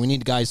that's fine. We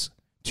need guys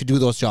to do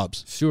those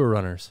jobs. sewer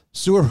runners.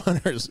 Sewer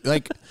runners,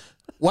 like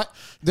what?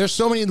 There's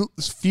so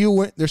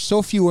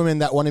few women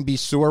that want to be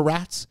sewer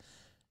rats,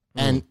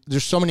 and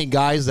there's so many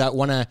guys that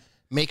want to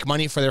make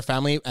money for their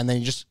family, and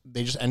then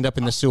they just end up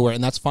in the sewer,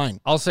 and that's fine.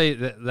 I'll say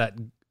that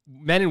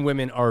men and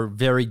women are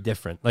very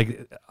different.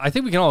 Like, I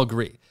think we can all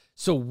agree.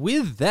 So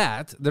with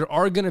that, there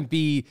are going to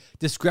be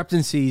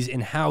discrepancies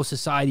in how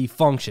society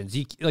functions.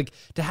 Like,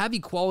 to have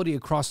equality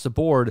across the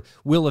board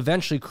will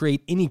eventually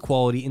create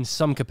inequality in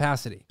some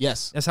capacity.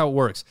 Yes. That's how it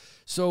works.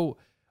 So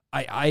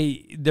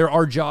there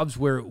are jobs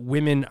where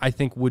women, I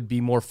think, would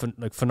be more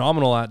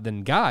phenomenal at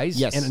than guys,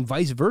 Yes. and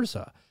vice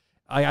versa.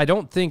 I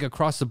don't think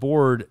across the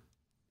board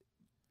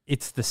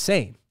it's the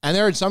same. And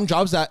there are some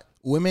jobs that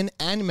women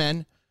and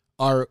men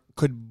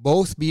could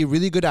both be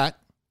really good at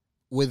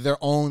with their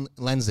own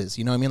lenses.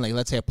 You know what I mean? Like,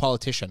 let's say a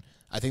politician.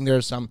 I think there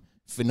are some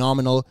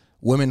phenomenal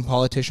women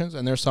politicians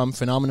and there's some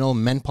phenomenal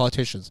men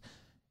politicians.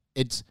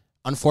 It's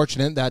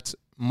unfortunate that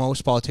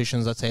most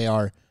politicians, let's say,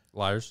 are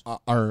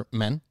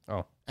men.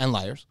 Oh. And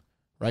liars,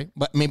 right?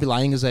 But maybe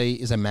lying is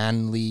a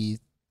man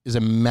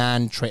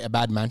trait, a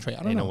bad man trait.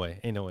 I don't know.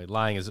 Ain't no way.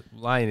 Lying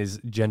is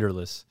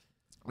genderless.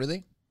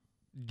 Really?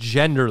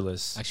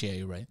 Genderless. Actually, yeah,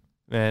 you're right.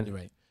 Man. You're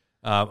right.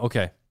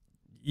 Okay.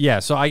 Yeah,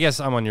 so I guess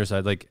I'm on your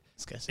side. Like,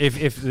 if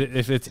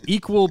it's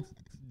equal,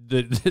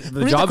 the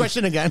Read job the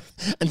question again.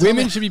 And tell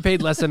women me- should be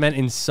paid less than men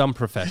in some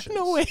professions.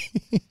 No way.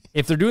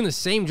 If they're doing the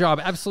same job,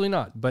 absolutely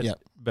not. But Yeah.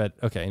 but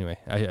okay. Anyway,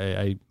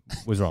 I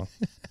was wrong.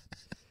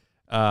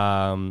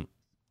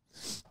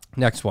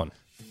 Next one.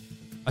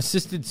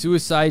 Assisted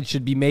suicide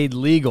should be made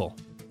legal.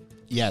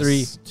 Yes.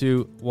 3,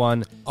 2,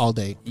 1. All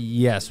day.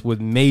 Yes, with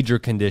major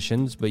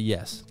conditions, but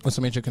yes. What's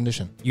the major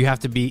condition? You have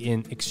to be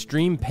in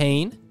extreme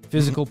pain,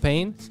 physical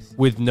pain,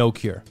 with no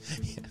cure.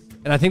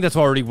 And I think that's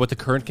already what the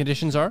current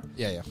conditions are.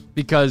 Yeah.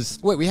 Because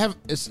Wait,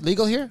 it's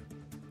legal here?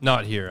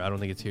 not here. I don't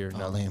think it's here. Oh,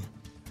 No. lame.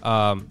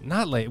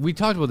 Not late. We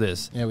talked about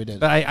this. Yeah, we did.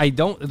 But I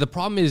don't. The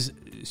problem is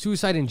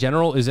suicide in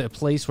general is a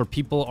place where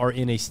people are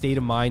in a state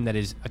of mind that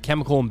is a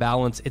chemical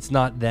imbalance. It's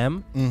not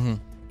them. Mm-hmm.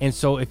 And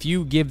so if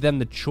you give them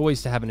the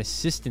choice to have an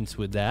assistance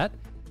with that,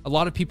 a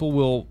lot of people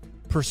will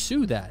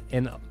pursue that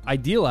and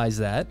idealize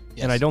that.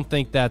 Yes. And I don't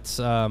think that's...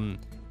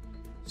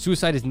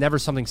 suicide is never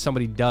something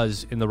somebody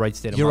does in the right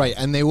state of You're mind.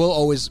 right. And they will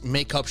always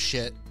make up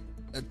shit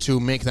to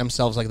make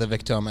themselves like the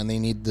victim, and they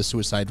need the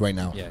suicide right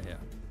now. Yeah.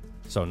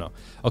 So no.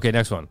 Okay,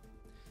 next one.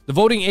 The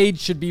voting age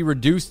should be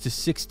reduced to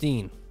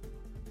 16.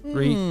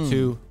 3,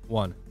 2,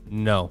 1.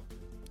 No.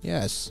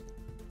 Yes.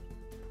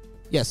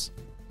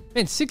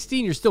 Man,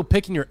 16, you're still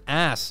picking your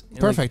ass. And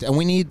Perfect. And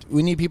we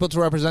need people to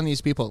represent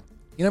these people.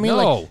 You know what I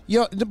mean? No. Like, you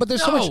know, but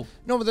there's so much.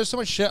 No, but there's so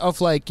much shit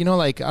of like, you know,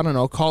 like, I don't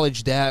know,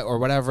 college debt or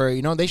whatever.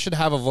 You know, they should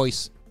have a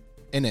voice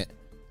in it.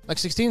 Like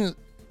 16.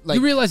 Like,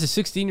 you realize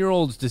a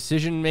 16-year-old's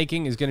decision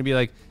making is going to be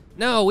like,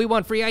 no, we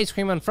want free ice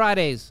cream on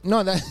Fridays.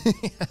 no,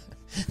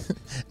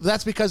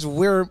 that's because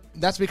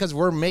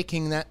we're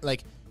making that,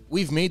 like,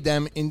 we've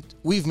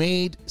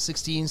made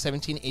 16,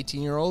 17,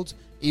 18-year-olds,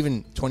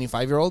 even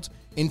 25-year-olds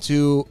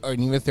into, or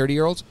even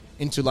 30-year-olds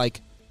into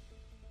like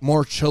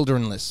more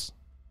childrenless.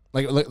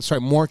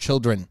 More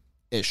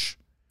children-ish.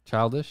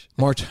 Childish.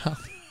 More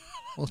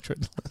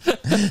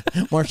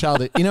more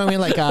childish. You know what I mean?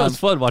 Like, It was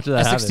fun watching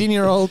that a happen.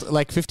 16-year-old,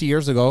 like 50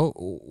 years ago,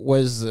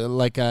 was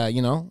like a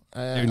little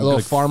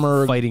Like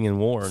farmer, fighting in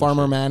war. and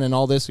farmer shit. man, and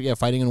all this. Yeah,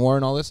 fighting in war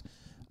and all this.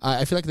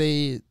 I feel like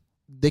they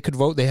could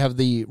vote. They have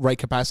the right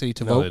capacity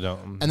to No, vote. they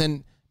don't. And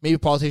then maybe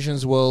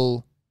politicians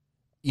will,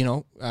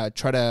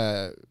 try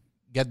to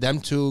get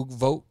them to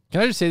vote.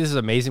 Can I just say this is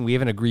amazing? We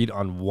haven't agreed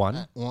on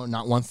one. Well,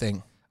 not one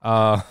thing.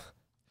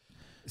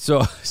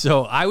 So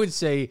I would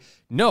say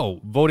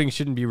no, voting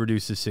shouldn't be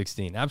reduced to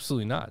 16.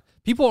 Absolutely not.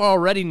 People are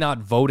already not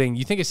voting.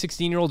 You think a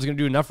 16-year-old is going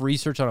to do enough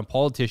research on a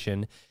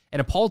politician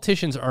And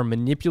politicians are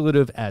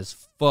manipulative as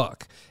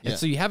fuck. And Yeah.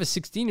 so you have a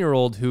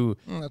 16-year-old who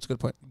That's a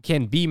good point.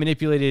 can be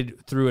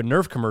manipulated through a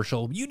Nerf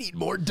commercial. You need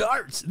more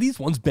darts. These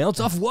ones bounce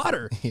off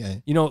water. Yeah.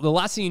 You know, the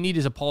last thing you need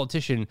is a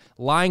politician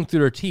lying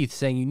through their teeth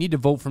saying you need to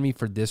vote for me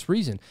for this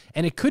reason.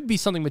 And it could be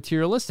something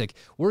materialistic.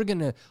 We're going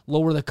to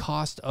lower the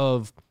cost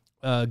of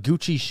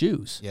Gucci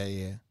shoes.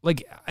 Yeah.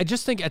 Like, I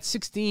just think at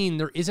 16,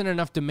 there isn't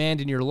enough demand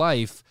in your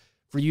life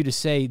for you to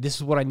say, this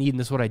is what I need and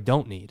this is what I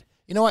don't need.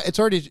 You know what? It's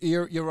already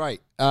you're right.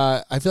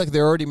 I feel like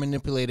they're already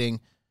manipulating.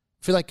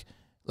 I feel like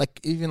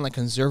even like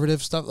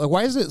conservative stuff. Like,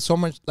 why is it so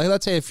much? Like,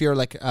 let's say if you're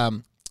like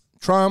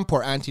Trump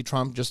or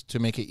anti-Trump, just to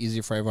make it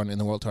easier for everyone in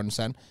the world to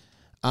understand.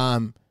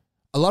 A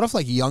lot of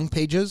like young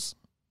pages,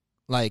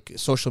 like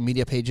social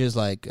media pages,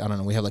 like I don't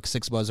know, we have like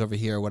 6Buzz over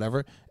here or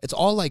whatever. It's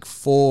all like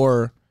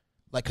for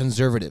like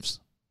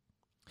conservatives,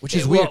 which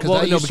is weird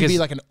because that used to be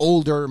like an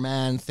older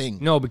man thing.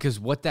 No,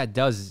 because what that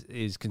does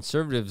is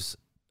conservatives.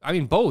 I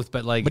mean, both,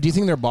 but like... But do you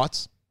think they're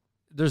bots?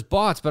 There's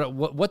bots, but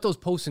what those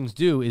postings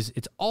do is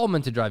it's all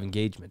meant to drive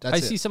engagement. I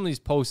see some of these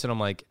posts and I'm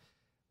like,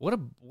 what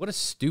a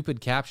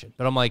stupid caption.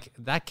 But I'm like,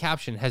 that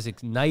caption has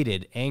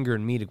ignited anger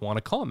in me to want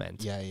to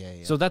comment. Yeah.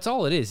 So that's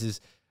all it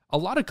is a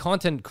lot of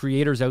content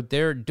creators out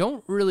there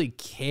don't really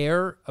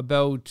care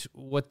about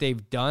what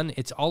they've done.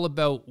 It's all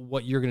about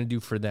what you're going to do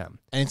for them.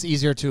 And it's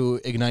easier to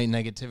ignite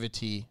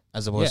negativity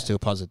as opposed to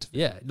positive.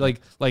 Yeah,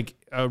 like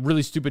a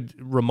really stupid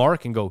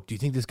remark and go, do you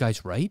think this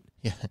guy's right?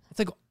 Yeah. It's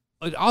like,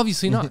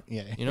 obviously not.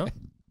 Yeah. You know?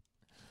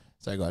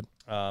 Sorry, go ahead.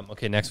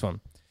 Okay, next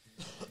one.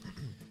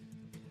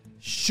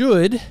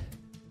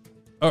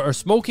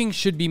 Smoking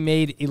should be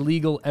made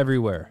illegal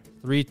everywhere.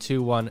 3,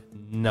 2, 1,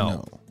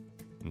 no.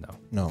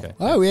 No. Okay.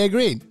 Oh, we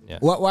agreed. Yeah.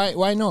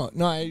 Why no?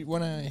 No, I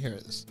want to hear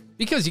this.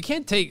 Because you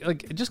can't take,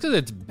 like, just because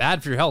it's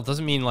bad for your health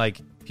doesn't mean, like,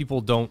 people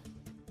don't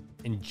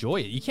enjoy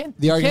it. You can't.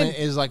 The argument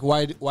is, like,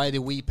 why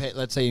do we pay,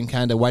 let's say in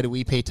Canada, why do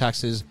we pay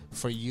taxes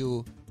for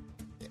you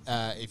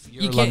if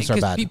your lungs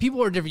are bad?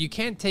 People are different. You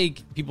can't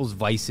take people's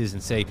vices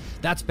and say,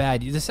 that's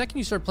bad. The second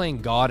you start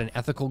playing God, an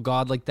ethical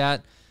God like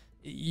that,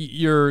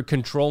 you're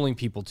controlling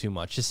people too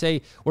much. To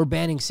say we're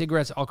banning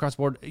cigarettes all across the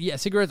board. Yeah,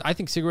 cigarettes, I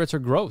think cigarettes are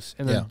gross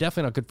and they're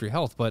definitely not good for your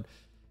health, but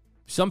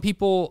some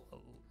people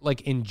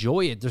like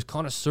enjoy it. There's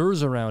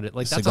connoisseurs around it.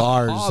 Like that's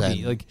cigars a hobby.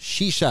 and like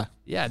shisha.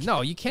 Yeah,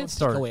 no, you can't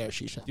start away our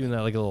shisha. doing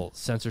that like a little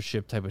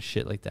censorship type of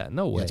shit like that.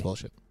 No way. Yeah, it's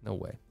bullshit. No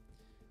way.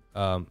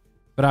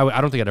 But I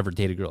don't think I'd ever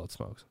date a girl that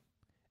smokes.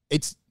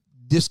 It's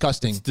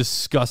disgusting. It's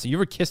disgusting. You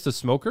ever kissed a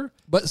smoker?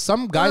 But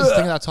some guys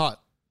think that's hot.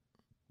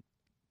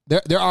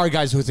 There are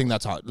guys who think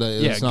that's hot.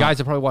 Yeah, guys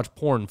that probably watch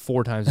porn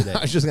 4 times a day.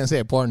 I was just going to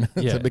say porn.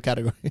 It's a big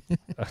category.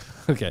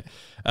 Okay.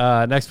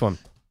 Next one.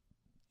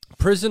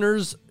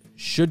 Prisoners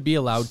should be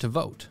allowed to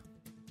vote.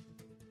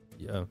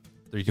 Yeah.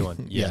 3, 2,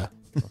 1. Yeah.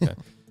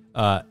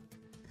 Okay.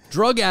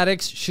 Drug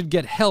addicts should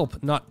get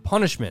help, not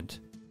punishment.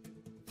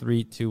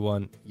 3, 2,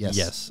 1.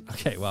 Yes.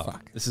 Okay, wow.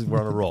 Fuck. This is, we're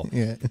on a roll.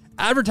 Yeah.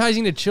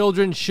 Advertising to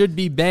children should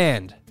be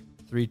banned.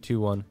 3, 2,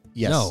 1.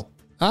 Yes. No.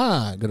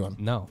 Good one.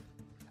 No.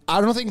 I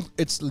don't think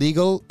it's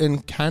legal in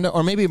Canada,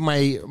 or maybe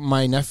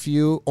my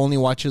nephew only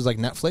watches like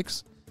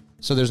Netflix,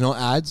 so there's no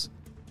ads.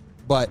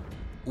 But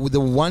with the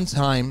one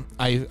time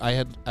I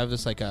have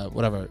this like I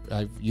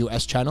have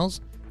US channels,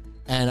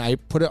 and I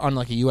put it on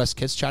like a US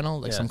Kids channel,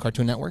 like some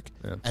Cartoon Network,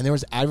 and there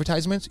was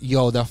advertisements.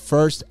 Yo, the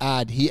first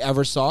ad he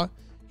ever saw,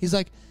 he's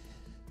like,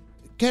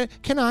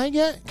 "Can I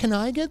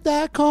get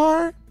that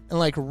car?" And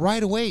like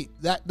right away,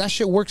 that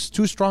shit works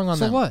too strong on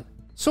them.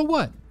 So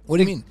what? What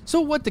do you mean? So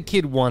what? The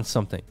kid wants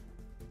something.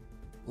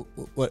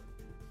 What?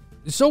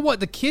 So what?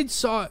 The kid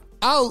saw.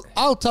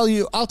 I'll tell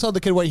the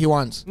kid what he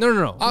wants.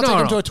 No. I'll take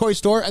him to a toy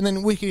store, and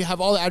then we can have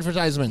all the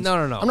advertisements. No.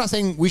 I'm not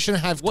saying we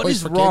shouldn't have What toys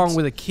is for wrong kids.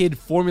 with a kid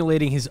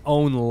formulating his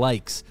own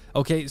likes?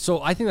 Okay,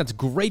 so I think that's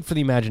great for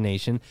the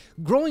imagination.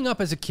 Growing up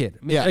as a kid,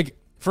 like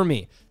for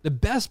me, the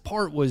best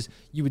part was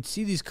you would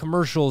see these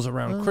commercials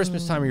around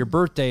Christmas time or your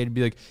birthday. It'd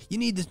be like, you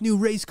need this new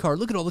race car.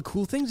 Look at all the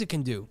cool things it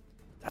can do.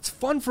 That's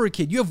fun for a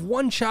kid. You have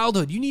one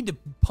childhood. You need to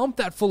pump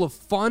that full of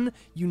fun,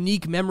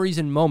 unique memories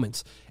and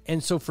moments.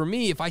 And so for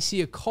me, if I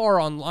see a car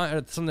online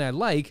or something I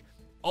like,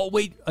 I'll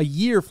wait a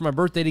year for my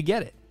birthday to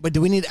get it. But do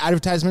we need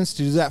advertisements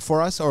to do that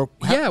for us? Or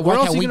where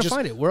else are you going to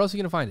find it? Where else are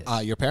you going to find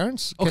it? Your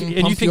parents? Okay, can and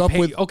you pump think up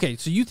with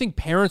so you think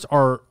parents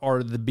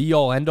are the be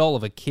all end all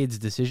of a kid's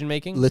decision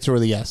making?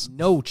 literally yes.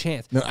 No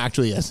chance. No,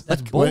 actually yes.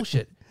 That's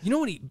bullshit. You know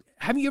what?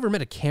 Have you ever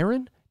met a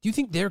Karen? Do you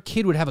think their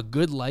kid would have a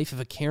good life if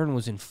a Karen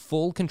was in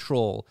full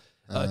control?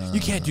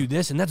 You can't do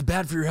this, and that's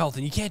bad for your health,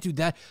 and you can't do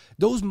that.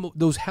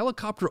 Those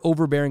helicopter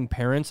overbearing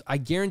parents, I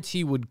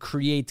guarantee, would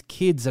create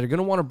kids that are going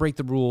to want to break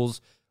the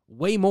rules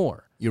way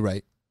more. You're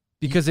right.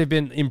 Because they've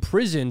been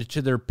imprisoned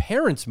to their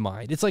parents'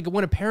 mind. It's like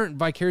when a parent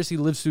vicariously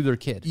lives through their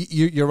kid.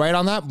 You're right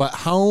on that, but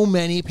how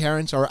many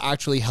parents are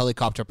actually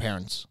helicopter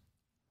parents?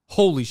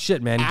 Holy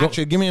shit, man.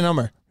 Actually, give me a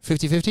number.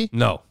 50-50?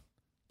 No.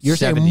 You're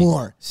 70, saying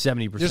more.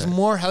 70%. There's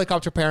more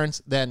helicopter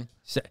parents than...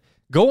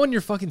 Go on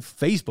your fucking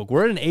Facebook.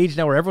 We're at an age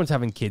now where everyone's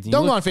having kids.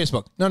 Don't go on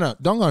Facebook. No,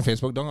 don't go on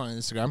Facebook. Don't go on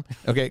Instagram.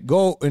 Okay,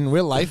 go in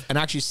real life and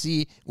actually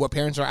see what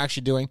parents are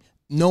actually doing.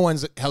 No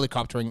one's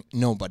helicoptering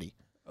nobody.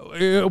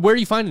 Where are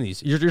you finding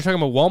these? You're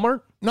talking about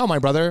Walmart? No, my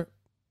brother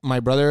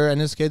and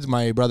his kids,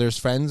 my brother's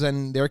friends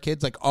and their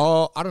kids, like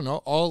all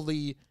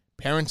the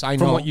parents I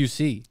know. From what you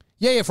see.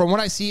 Yeah, from what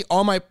I see,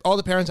 all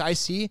the parents I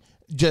see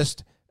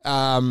just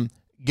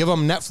give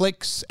them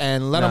Netflix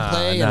and let them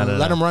play and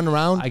let them run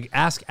around. I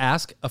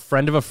ask a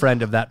friend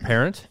of that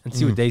parent and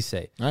see what they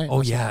say. Right.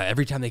 Oh yeah,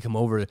 every time they come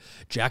over,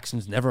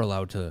 Jackson's never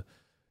allowed to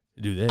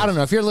do this. I don't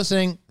know. If you're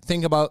listening,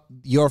 think about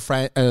your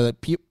friend,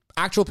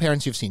 actual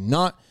parents you've seen,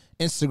 not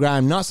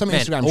Instagram, not some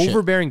Instagram shit.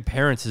 Overbearing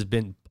parents has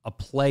been a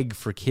plague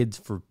for kids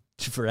for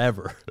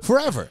forever.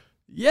 Forever.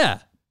 Yeah.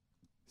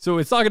 So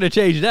it's not going to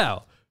change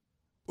now.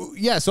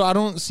 Yeah. So I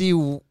don't see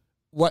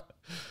what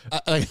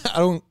I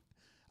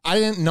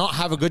didn't not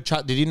have a good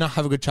child. Did you not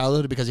have a good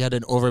childhood because you had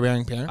an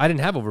overbearing parent? I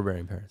didn't have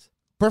overbearing parents.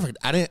 Perfect.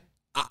 I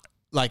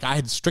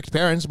had strict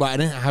parents, but I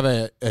didn't have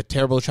a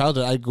terrible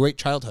childhood. I had a great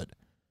childhood.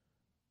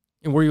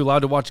 And were you allowed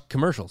to watch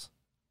commercials?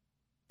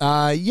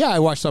 Yeah, I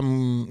watched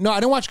some. No, I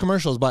didn't watch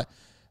commercials, but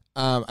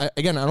I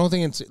don't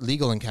think it's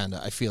legal in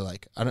Canada. I feel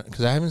like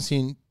because I haven't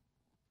seen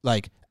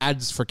like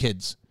ads for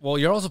kids. Well,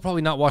 you're also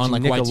probably not watching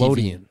on, like,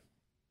 Nickelodeon.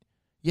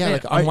 Yeah,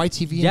 like on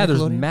YTV. Yeah,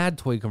 there's mad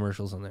toy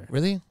commercials on there.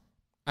 Really?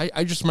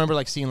 I just remember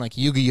like seeing like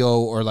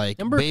Yu-Gi-Oh or like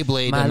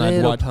Beyblade. My and Little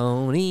I'd watch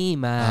Pony,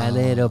 My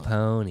Little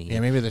Pony. Yeah,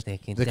 maybe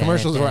the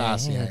commercials were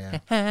ass.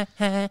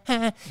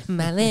 Yeah.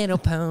 My Little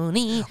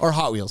Pony. Or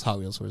Hot Wheels. Hot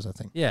Wheels was that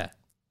thing. Yeah.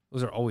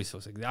 Those are always so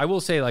sick. I will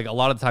say, like, a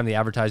lot of the time the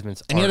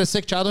advertisements And you had a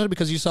sick childhood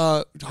because you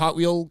saw Hot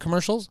Wheel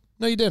commercials?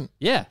 No, you didn't.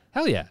 Yeah.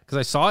 Hell yeah. Because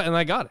I saw it and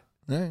I got it.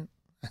 Right.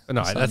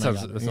 No, that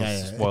sounds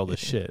spoiled as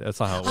shit. That's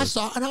not how it works. I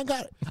saw it and I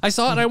got it. I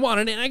saw it and I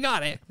wanted it and I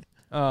got it.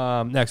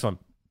 Next one.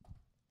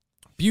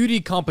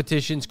 Beauty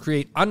competitions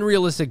create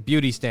unrealistic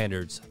beauty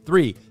standards.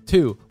 3,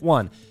 2,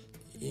 1.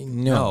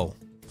 No.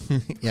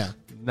 Yeah.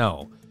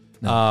 No.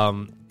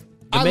 I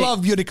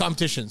love beauty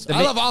competitions.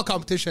 I love all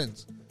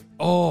competitions.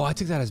 Oh, I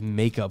took that as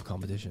makeup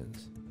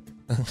competitions.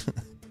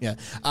 Yeah.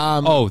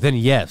 Then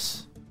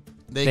yes.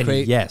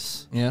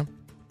 Yes. Yeah.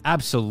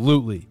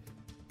 Absolutely.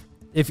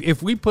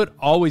 If we put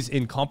always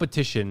in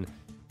competition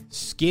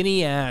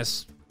skinny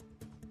ass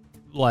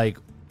like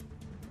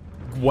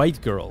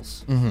white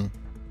girls,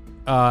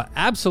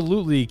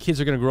 absolutely kids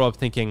are going to grow up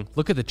thinking,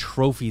 look at the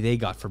trophy they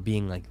got for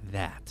being like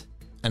that.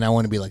 And I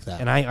want to be like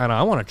that. And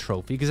I want a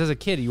trophy because as a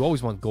kid you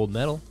always want gold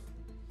medal.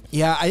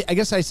 Yeah, I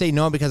guess I say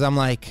no because I'm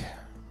like,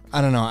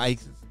 I don't know.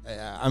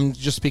 I'm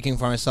just speaking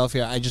for myself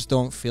here. I just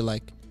don't feel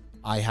like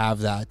I have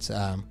that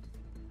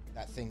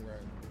thing where.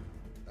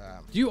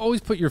 Do you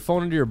always put your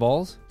phone under your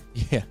balls?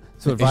 Yeah.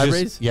 So it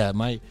vibrates?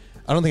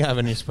 I don't think I have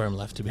any sperm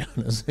left, to be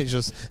honest. It's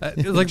just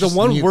it's like the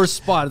one worst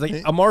spot.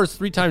 Like Amar's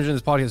 3 times in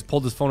this podcast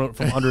pulled his phone out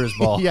from under his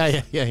ball.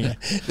 Yeah.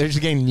 They're just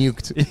getting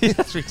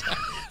nuked. 3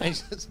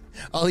 times.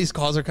 All these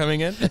calls are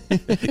coming in.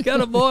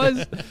 Got it,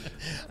 boys.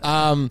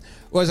 What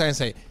was I gonna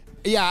say?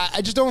 Yeah,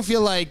 I just don't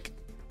feel like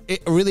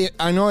it really.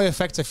 I know it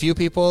affects a few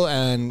people,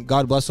 and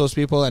God bless those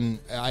people, and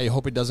I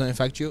hope it doesn't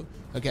affect you.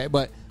 Okay,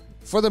 but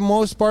for the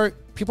most part,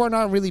 people are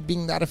not really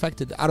being that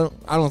affected. I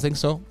don't think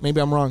so.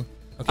 Maybe I'm wrong.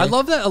 Okay? I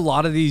love that a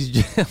lot of these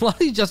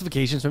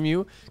justifications from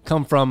you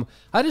come from,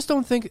 I just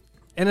don't think,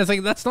 and it's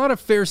like, that's not a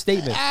fair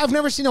statement. I've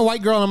never seen a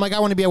white girl and I'm like, I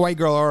want to be a white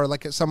girl, or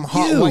like some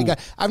hot white guy.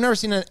 I've never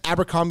seen an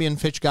Abercrombie and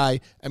Fitch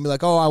guy and be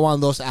like, oh, I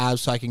want those abs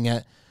so I can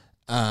get,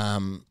 I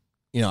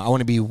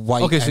want to be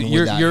white. Okay, so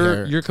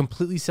you're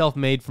completely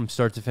self-made from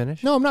start to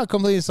finish? No, I'm not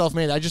completely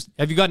self-made.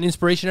 Have you gotten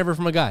inspiration ever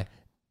from a guy?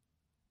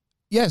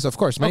 Yes, of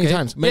course, many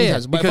times. But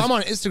because if I'm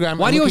on Instagram,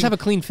 why do you always have a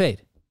clean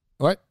fade?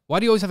 What? Why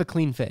do you always have a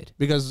clean fade?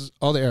 Because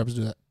all the Arabs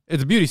do that.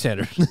 It's a beauty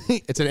standard.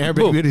 It's an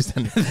Arabic beauty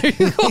standard. There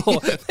you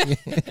go.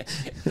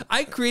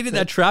 I created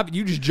that trap.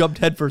 You just jumped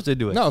headfirst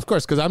into it. No, of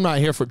course, because I'm not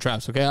here for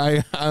traps.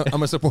 Okay,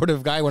 I'm a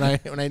supportive guy when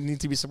I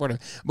need to be supportive.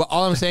 But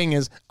all I'm saying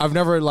is, I've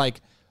never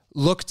like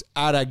looked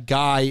at a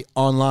guy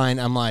online.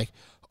 I'm like,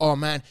 oh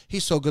man,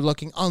 he's so good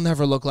looking. I'll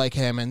never look like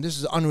him, and this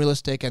is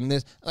unrealistic. And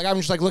this, like, I'm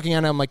just like looking at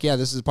him. I'm like, yeah,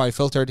 this is probably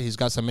filtered. He's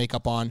got some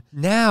makeup on.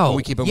 Now and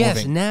we keep it moving.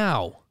 moving.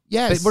 Now.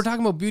 Yes, but we're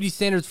talking about beauty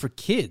standards for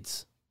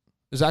kids.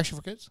 Is it actually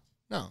for kids?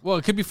 No. Well,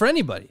 it could be for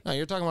anybody. No,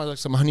 you're talking about like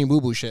some Honey Boo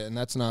Boo shit, and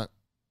that's not.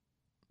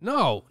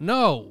 No.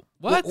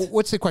 What?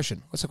 What's the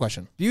question?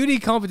 Beauty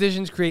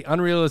competitions create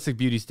unrealistic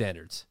beauty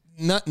standards.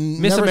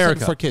 Miss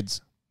America for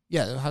kids.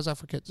 Yeah, how's that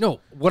for kids?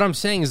 No, what I'm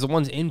saying is the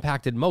ones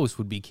impacted most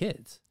would be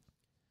kids.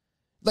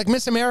 Like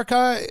Miss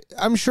America,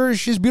 I'm sure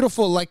she's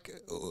beautiful. Like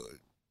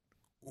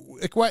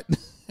what?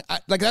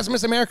 Like that's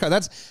Miss America.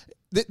 That's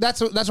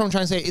what I'm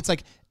trying to say. It's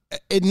like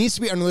it needs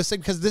to be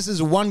unrealistic because this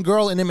is one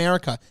girl in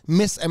America,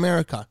 Miss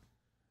America.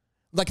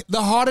 Like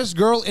the hottest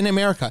girl in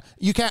America.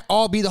 You can't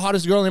all be the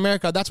hottest girl in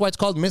America. That's why it's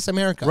called Miss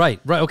America. Right,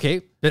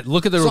 okay. But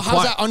look at the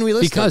how's that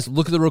unrealistic? Because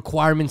look at the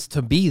requirements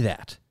to be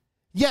that.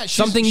 Yeah,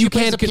 something she you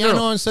plays can't the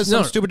piano and says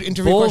some stupid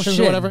interview questions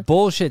or whatever.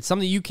 Bullshit.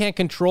 Something you can't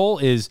control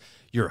is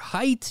your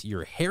height,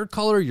 your hair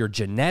color, your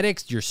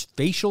genetics, your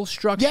facial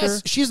structure.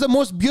 Yes, she's the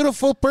most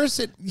beautiful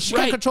person. She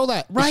can't control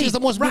that. Right. She's the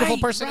most beautiful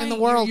person in the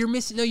world. You're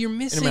missing. No, you're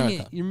missing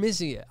America. it. You're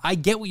missing it. I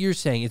get what you're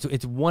saying.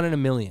 It's 1 in a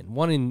million,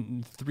 1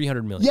 in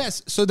 300 million.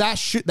 Yes, so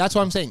that's what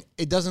I'm saying.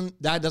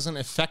 That doesn't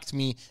affect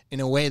me in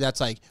a way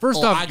that's like,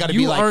 First off, I gotta you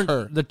be like aren't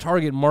her. the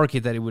target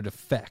market that it would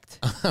affect.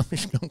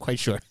 I'm quite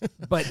sure.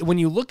 But when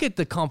you look at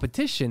the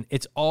competition,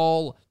 it's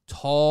all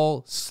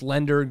tall,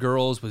 slender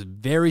girls with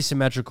very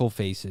symmetrical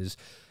faces.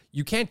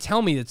 You can't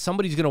tell me that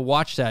somebody's going to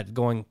watch that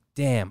going,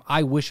 damn,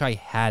 I wish I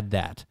had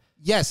that.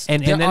 Yes,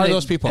 And there then are they-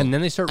 those people. and then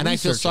they start And I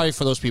feel researching. sorry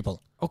for those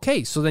people.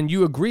 Okay, so then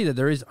you agree that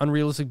there is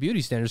unrealistic beauty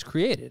standards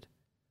created.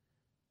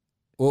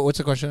 What's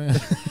the question?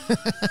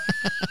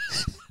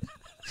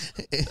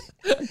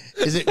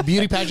 Is it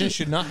beauty pageants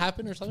should not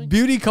happen or something?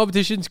 Beauty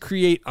competitions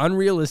create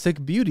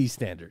unrealistic beauty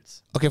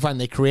standards. Okay, fine.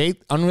 They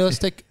create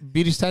unrealistic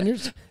beauty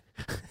standards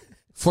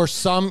for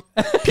some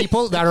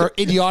people that are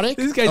idiotic.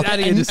 This guy's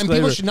adding a and disclaimer.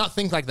 people should not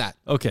think like that.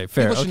 Okay,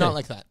 fair. People should okay. not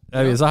like that.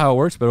 I mean, it's not how it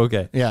works, but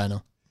okay. Yeah, I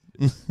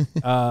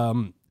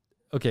know.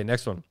 Okay,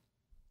 next one.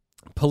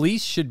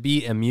 Police should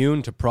be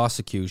immune to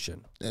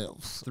prosecution.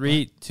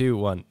 3, 2,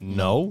 1.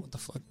 No. What the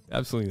fuck?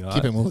 Absolutely not.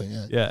 Keep it moving.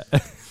 Yeah. Yeah.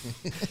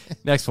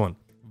 Next one.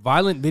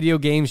 Violent video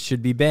games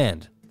should be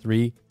banned.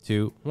 3,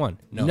 2, 1.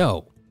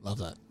 No. Love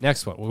that.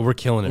 Next one. We're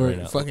killing it We're right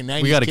now. fucking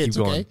 90s We got to kids,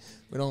 keep going. okay?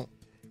 We don't.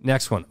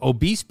 Next one.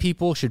 Obese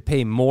people should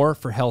pay more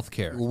for health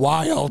care.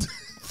 Wild.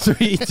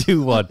 3,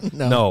 2, 1.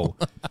 No. No.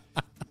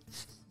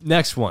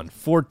 Next one.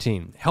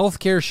 14.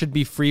 Healthcare should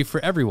be free for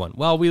everyone.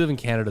 Well, we live in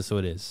Canada, so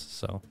it is.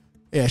 So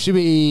Yeah, it should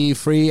be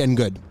free and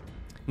good.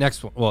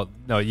 next one. Well,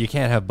 no, you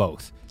can't have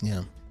both.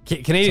 Yeah.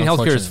 Canadian It's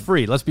healthcare is unfortunate.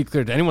 free. Let's be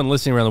clear to anyone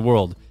listening around the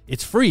world.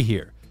 It's free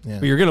here. Yeah.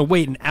 But you're going to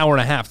wait an hour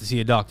and a half to see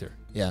a doctor.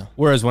 Yeah.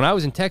 Whereas when I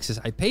was in Texas,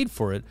 I paid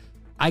for it.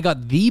 I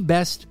got the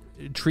best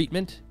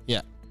treatment.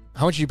 Yeah.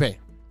 How much did you pay?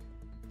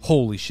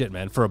 Holy shit,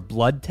 man. For a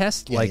blood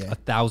test, Yeah, like yeah.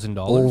 $1,000.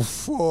 Oh,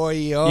 for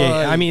you.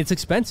 Yeah, I mean, it's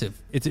expensive.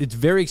 It's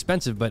very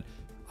expensive, but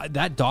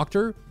that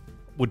doctor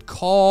would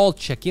call,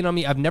 check in on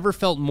me. I've never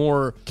felt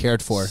more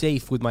Cared for.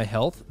 safe with my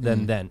health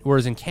than then.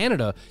 Whereas in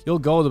Canada, you'll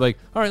go, they're like,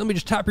 all right, let me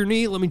just tap your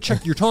knee. Let me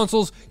check your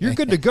tonsils. You're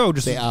good to go.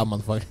 Just Say,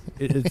 motherfucker.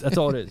 that's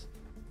all it is.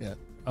 Yeah.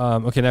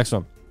 Okay, next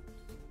one.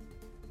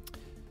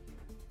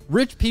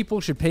 Rich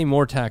people should pay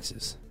more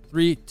taxes.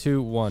 3,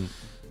 2, 1.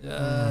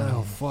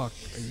 Oh, fuck.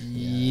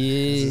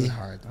 Yeah. This is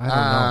hard.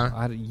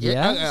 I don't know.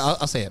 Yes?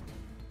 I'll say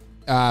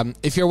it.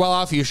 If you're well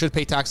off, you should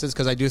pay taxes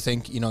because I do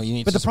think, you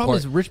need But to the problem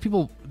is support- rich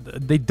people,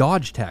 they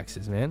dodge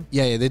taxes, man.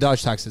 Yeah, they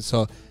dodge taxes.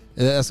 So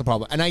that's the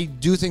problem. And I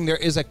do think there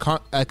is a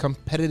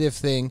competitive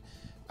thing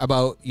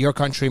about your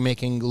country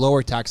making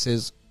lower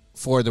taxes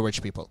for the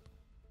rich people.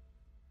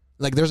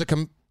 Like there's a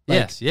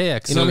Yes, yeah.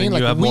 You know what I mean? You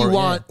Like have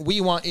more, we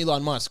want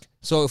Elon Musk.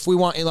 So if we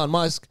want Elon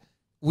Musk,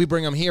 we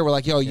bring him here. We're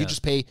like, yo, you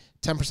just pay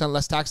 10%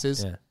 less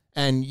taxes,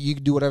 and you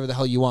do whatever the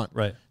hell you want.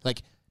 Right.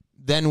 Like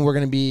then we're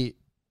gonna be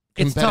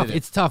competitive.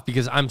 It's tough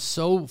because I'm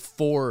so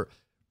for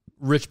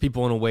rich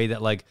people in a way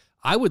that like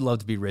I would love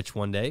to be rich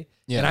one day,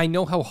 and I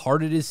know how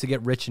hard it is to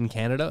get rich in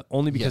Canada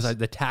only because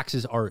the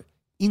taxes are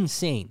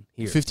insane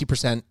here.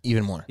 50%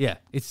 even more. Yeah,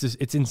 it's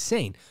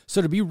insane.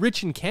 So to be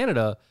rich in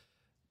Canada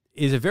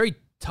is a very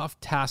tough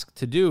task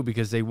to do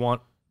because they want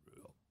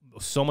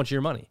so much of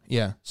your money.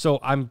 Yeah. So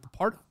I'm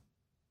part.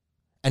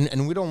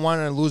 And we don't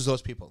want to lose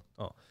those people.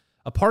 Oh,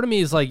 a part of me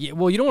is like,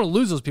 well, you don't want to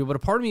lose those people, but a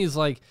part of me is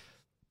like,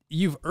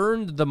 you've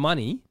earned the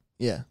money.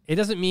 Yeah. It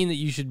doesn't mean that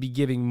you should be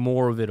giving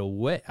more of it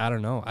away. I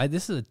don't know.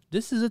 This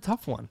is a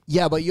tough one.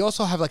 Yeah, but you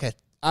also have like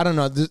I don't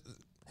know.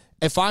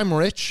 If I'm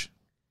rich,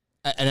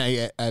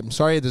 and I'm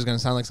sorry, this is gonna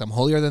sound like some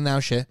holier than thou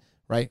shit,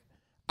 right?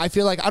 I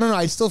feel like I don't know.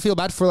 I still feel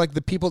bad for like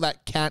the people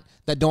that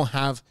don't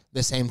have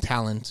the same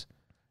talent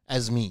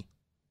as me.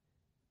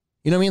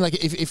 You know what I mean?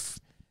 Like if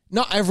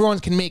not everyone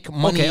can make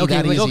money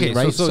that easy,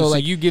 right? So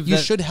like you give you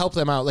that, should help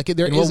them out. Like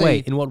there in is what way?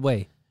 In what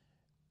way?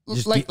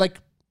 Just like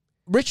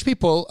rich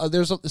people.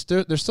 There's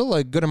still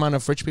a good amount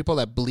of rich people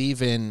that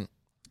believe in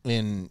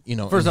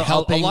First, in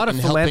helping, a lot of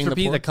in helping the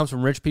philanthropy poor. that comes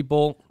from rich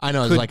people. I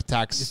know it's like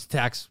tax. It's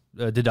tax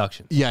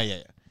deduction.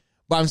 Yeah.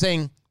 But I'm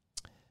saying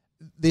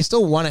they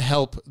still want to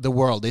help the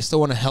world. They still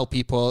want to help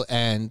people,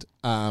 and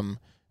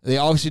they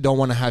obviously don't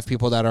want to have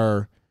people that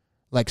are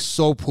like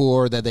so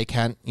poor that they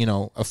can't,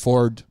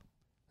 afford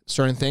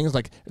certain things.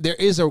 Like there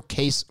is a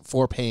case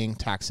for paying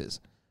taxes.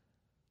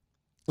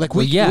 Like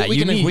we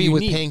can agree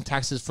with paying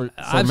taxes for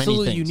absolutely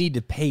many things. you need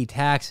to pay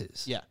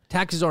taxes. Yeah.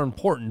 Taxes are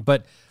important,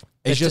 but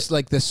It's just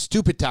like the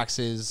stupid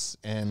taxes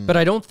and. But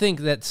I don't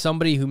think that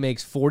somebody who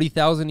makes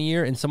 $40,000 a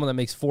year and someone that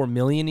makes $4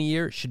 million a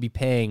year should be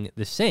paying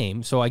the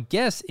same. So I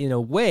guess in a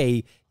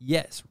way,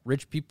 yes,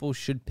 rich people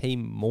should pay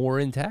more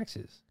in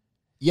taxes.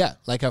 Yeah,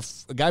 like a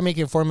guy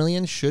making $4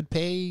 million should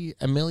pay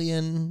 $1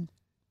 million,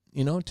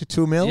 to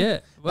 $2 million. Yeah,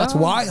 that's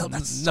wild.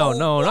 That's no,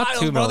 wild, not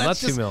 $2 million. Not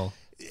 $2 million.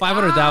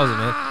 500,000,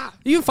 man.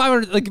 Even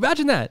 500. Like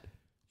imagine that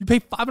you pay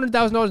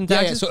 $500,000 in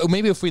taxes. Yeah. So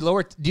maybe if we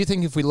lower, do you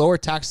think if we lower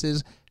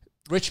taxes,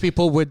 rich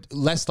people would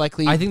less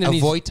likely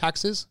avoid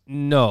taxes?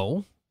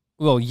 No.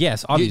 Well,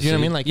 yes, obviously. You know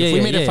what I mean? Like if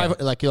we made it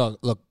 5, like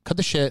look, cut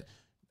the shit.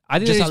 I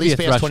think just there at needs to least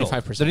be a pay us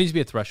threshold. 25%. There needs to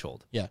be a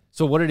threshold. Yeah.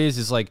 So what it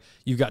is like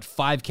you've got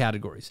 5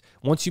 categories.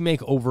 Once you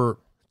make over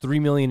 $3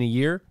 million a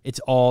year, it's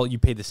all you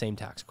pay the same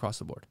tax across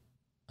the board.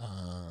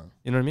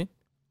 You know what I mean?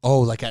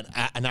 Oh, like an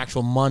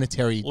actual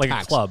monetary Like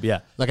tax. a club, yeah.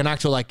 Like an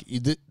actual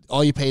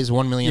all you pay is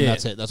 1 million.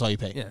 That's it. That's all you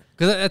pay. Yeah,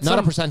 because not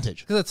a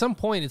percentage. Because at some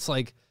point it's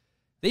like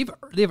they've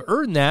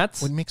earned that.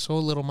 Would make so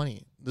little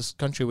money. This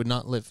country would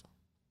not live.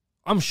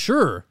 I'm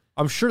sure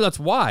that's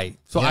why.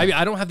 So Yeah.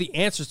 I don't have the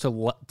answers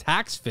to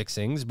tax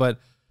fixings, but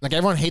like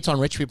everyone hates on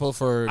rich people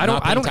for I don't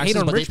not paying hate taxes,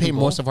 on but rich they pay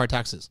people. most of our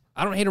taxes.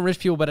 I don't hate on rich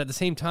people. But at the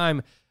same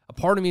time, a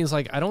part of me is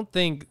like I don't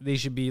think they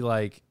should be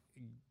like.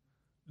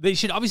 They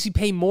should obviously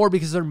pay more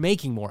because they're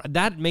making more.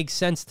 That makes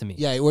sense to me.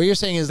 Yeah, what you're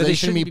saying is But they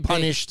shouldn't be paid-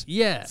 punished.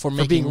 for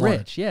making being more.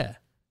 rich. Yeah.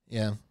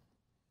 Yeah.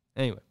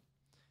 Anyway,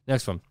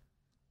 next one.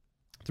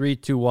 3,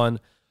 2, 1.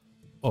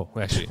 Oh,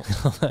 actually,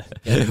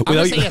 I'm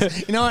gonna say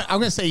yes. You know what? I'm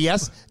gonna say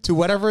yes to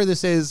whatever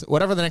this is,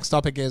 whatever the next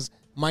topic is.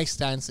 My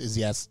stance is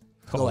yes.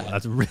 Go ahead.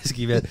 That's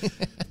risky, man.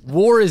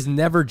 War is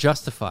never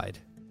justified.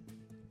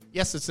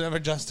 Yes, it's never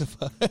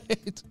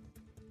justified.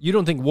 You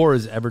don't think war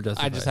is ever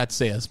justified? I just had to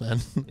say yes, man.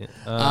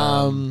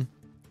 Yeah.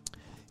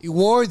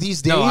 War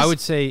these days. No, I would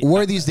say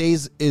war these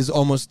days is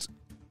almost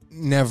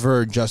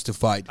never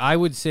justified. I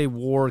would say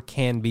war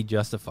can be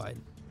justified.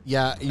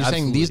 Yeah, you're saying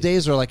Absolutely. these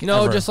days or like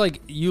No, ever? just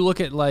like you look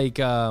at like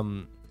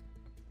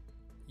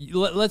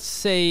let's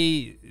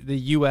say the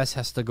U.S.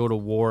 has to go to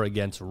war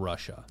against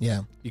Russia.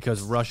 Yeah,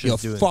 because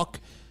Russia's doing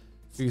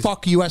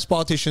fuck U.S.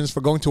 politicians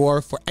for going to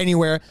war for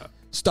anywhere.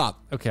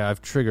 Stop. Okay,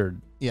 I've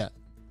triggered. Yeah,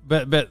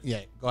 but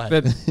yeah, go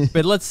ahead.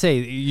 But let's say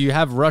you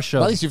have Russia.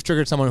 Well, at least you've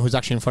triggered someone who's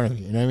actually in front of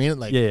you. You know what I mean?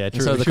 Like yeah, true.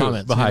 Instead of the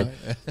comments behind.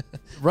 You know?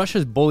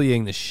 Russia's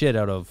bullying the shit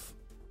out of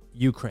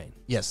Ukraine.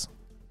 Yes.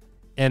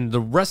 And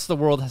the rest of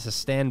the world has to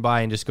stand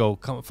by and just go,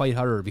 come fight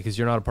harder because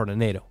you're not a part of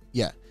NATO.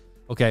 Yeah.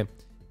 Okay.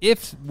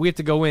 If we have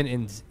to go in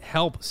and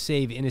help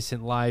save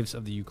innocent lives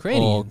of the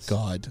Ukrainians. Oh,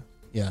 God.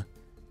 Yeah.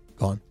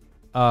 Go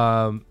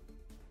on.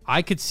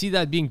 I could see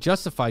that being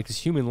justified because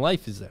human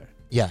life is there.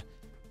 Yeah.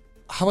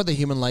 How about the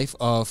human life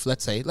of,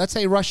 let's say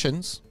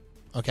Russians,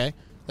 okay?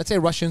 Let's say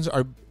Russians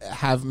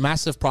have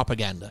massive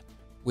propaganda,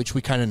 which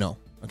we kind of know,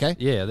 okay?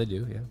 Yeah, they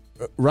do, yeah.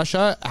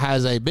 Russia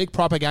has a big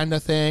propaganda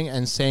thing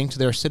and saying to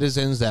their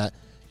citizens that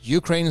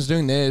Ukraine is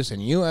doing this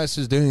and U.S.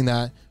 is doing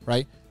that,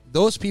 right?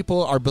 Those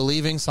people are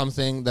believing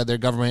something that their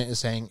government is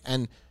saying,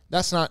 and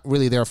that's not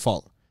really their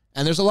fault.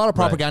 And there's a lot of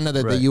propaganda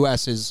that the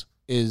U.S. is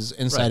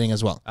inciting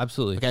as well.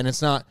 Absolutely. Okay, and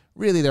it's not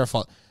really their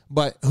fault.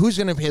 But who's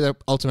going to pay the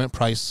ultimate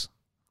price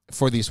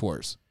for these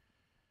wars?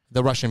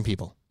 The Russian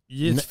people.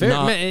 It's fair.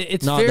 Not,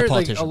 it's not fair. the Like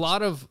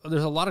politicians.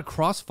 there's a lot of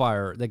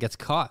crossfire that gets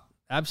caught.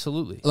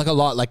 Absolutely. Like a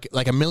lot, like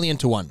 1,000,000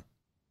 to 1.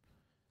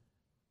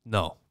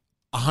 No.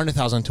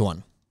 100,000 to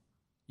 1.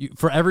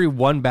 For every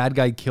one bad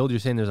guy killed, you're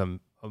saying there's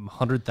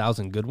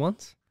 100,000 good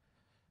ones?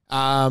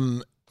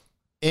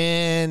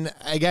 And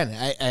again,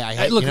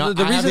 I look, you know,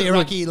 the I have reason- the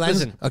Iraqi look, lens.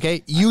 listen.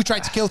 Okay, you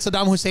tried to kill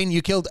Saddam Hussein.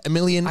 You killed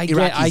 1,000,000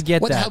 Iraqis. I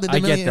get what that. the hell did I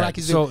the 1,000,000 get that.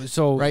 Iraqis do?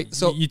 So right.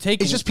 So you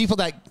take it's just people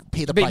that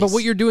pay the but, price. but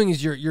what you're doing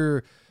is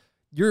you're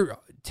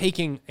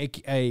taking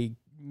a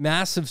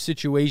massive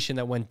situation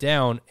that went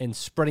down and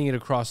spreading it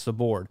across the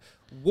board.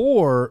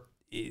 War,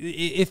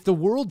 if the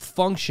world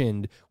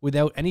functioned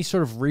without any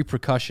sort of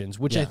repercussions,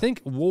 which I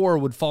think war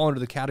would fall under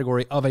the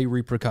category of a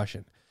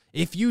repercussion.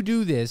 If you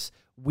do this,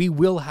 we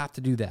will have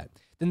to do that.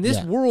 Then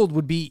this world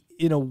would be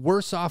in a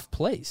worse off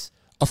place.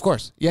 Of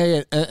course.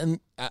 Yeah. And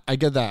I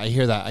get that. I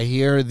hear that. I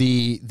hear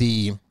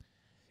the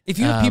if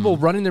you have people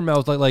running their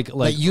mouths like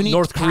you need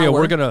North Korea,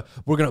 power.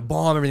 we're gonna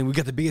bomb everything. We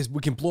got the biggest.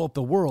 We can blow up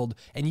the world,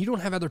 and you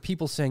don't have other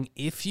people saying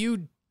if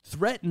you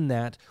threaten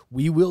that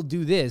we will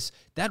do this.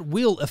 That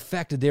will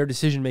affect their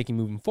decision making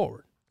moving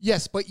forward.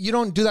 Yes, but you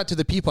don't do that to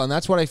the people, and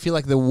that's what I feel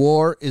like the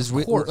war is.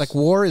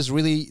 War is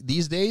really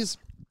these days.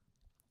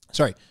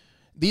 Sorry,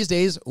 these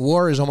days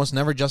war is almost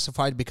never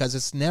justified because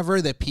it's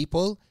never the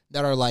people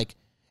that are like.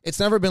 It's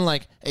never been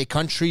like a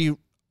country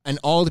and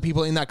all the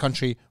people in that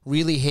country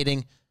really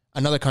hating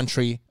another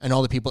country and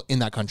all the people in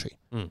that country.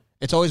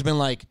 It's always been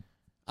like,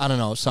 I don't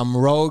know, some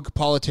rogue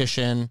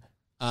politician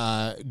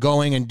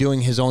going and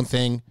doing his own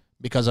thing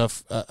because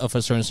of a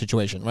certain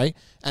situation, right?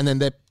 And then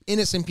the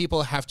innocent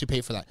people have to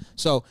pay for that.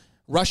 So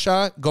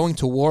Russia going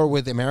to war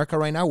with America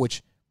right now,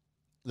 which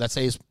let's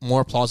say is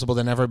more plausible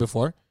than ever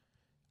before,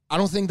 I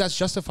don't think that's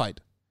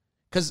justified.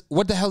 Because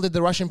what the hell did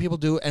the Russian people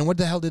do and what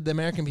the hell did the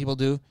American people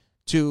do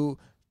to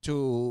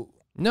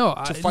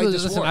fight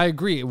this war? I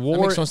agree. War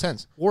that makes no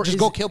sense. Just is,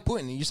 go kill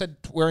Putin. You said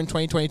we're in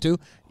 2022.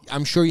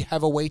 I'm sure you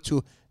have a way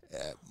to,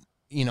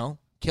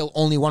 kill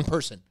only one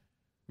person.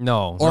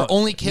 No. Or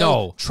only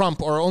kill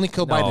Trump or only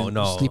kill Biden.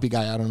 No. Sleepy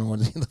guy. I don't know what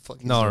the fuck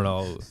he's doing.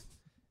 No.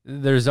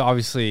 They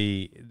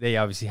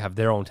obviously have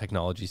their own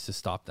technologies to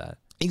stop that.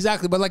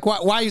 Exactly. But like,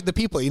 why the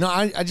people? I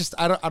don't know.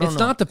 It's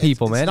not the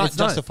people, man. It's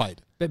not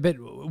justified. But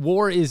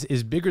war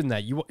is bigger than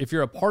that. If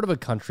you're a part of a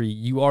country,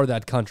 you are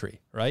that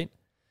country, right?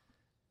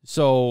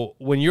 So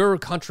when your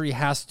country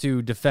has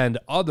to defend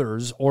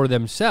others or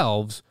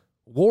themselves,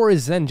 war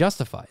is then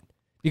justified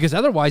because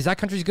otherwise that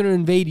country's going to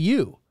invade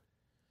you.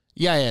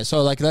 Yeah.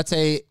 So like, let's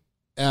say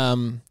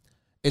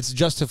it's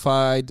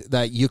justified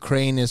that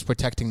Ukraine is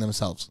protecting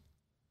themselves.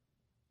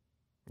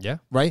 Yeah.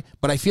 Right?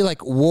 But I feel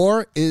like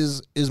war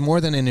is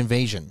more than an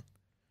invasion.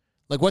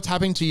 Like what's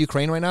happening to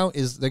Ukraine right now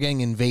is they're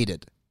getting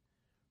invaded.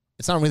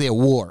 It's not really a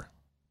war.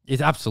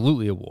 It's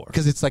absolutely a war.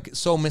 Because it's like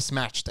so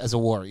mismatched as a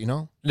war, you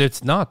know?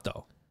 It's not,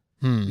 though.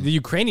 The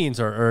Ukrainians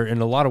are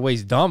in a lot of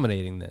ways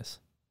dominating this.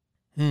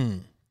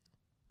 I'm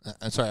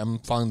sorry, I'm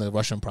following the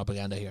Russian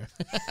propaganda here.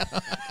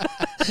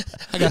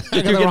 I got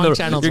the wrong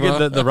channels, You're bro.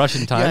 getting the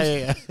Russian Times?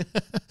 Yeah.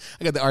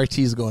 I got the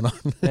RTs going on.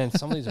 Man,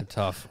 some of these are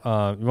tough. You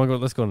want to go?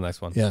 Let's go to the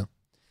next one. Yeah.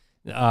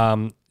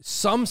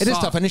 It is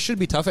tough, and it should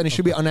be tough, and it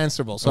should be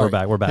unanswerable. Sorry.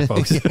 We're back,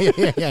 folks.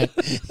 yeah.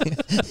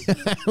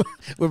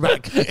 We're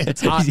back.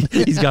 It's hot.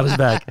 He's got us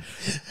back.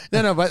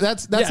 No, but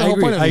that's the whole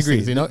point of these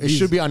things, you know? It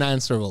should be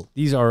unanswerable.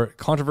 These are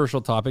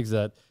controversial topics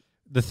that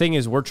the thing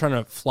is we're trying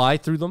to fly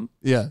through them.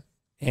 Yeah.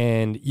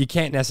 And you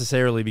can't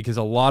necessarily because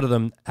a lot of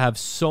them have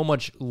so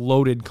much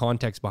loaded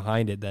context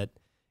behind it that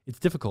it's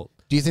difficult.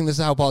 Do you think this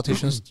is how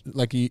politicians,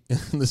 this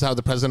is how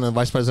the president and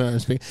vice president are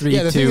speaking? 3,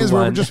 the 2, thing is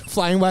 1. we're just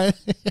flying by.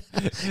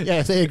 Yeah,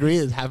 if they agree,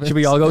 it happens. Should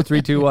we all go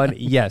 3, 2, 1?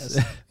 Yes.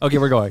 Okay,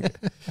 we're going.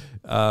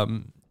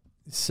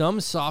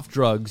 Some soft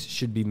drugs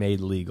should be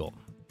made legal.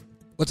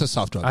 What's a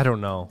soft drug? I don't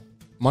know.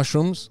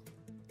 Mushrooms?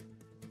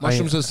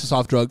 Mushrooms is a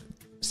soft drug,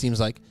 seems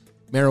like.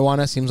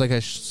 Marijuana seems like a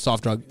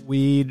soft drug.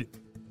 Weed,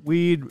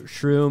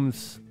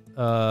 shrooms,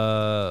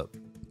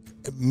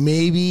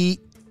 maybe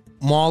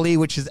Molly,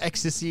 which is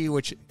ecstasy,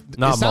 which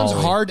not it sounds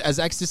Molly. hard as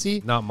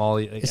ecstasy. Not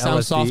Molly. It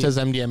sounds soft as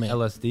MDMA.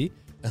 LSD.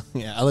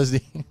 Yeah,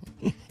 LSD.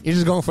 You're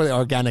just going for the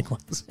organic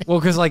ones. Well,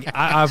 because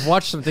I've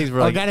watched some things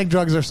where organic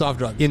drugs are soft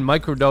drugs. In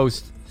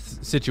microdose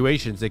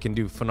situations, they can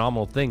do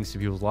phenomenal things to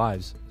people's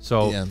lives.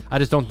 So I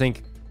just don't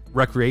think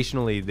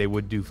recreationally they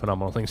would do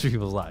phenomenal things for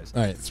people's lives.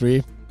 All right,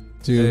 3,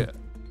 2,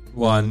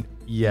 1.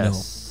 Yes. No.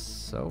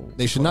 So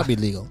they should not be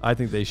legal. I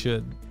think they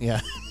should.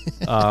 Yeah.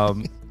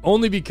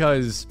 Only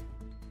because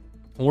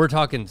we're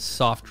talking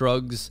soft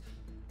drugs.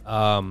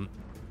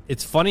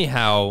 It's funny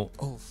how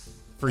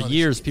for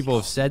years people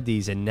have said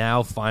these, and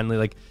now finally,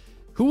 like,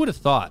 who would have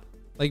thought?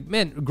 Like,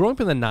 man, growing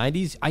up in the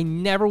 90s, I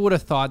never would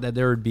have thought that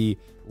there would be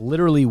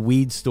literally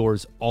weed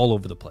stores all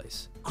over the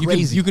place.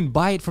 Crazy. You can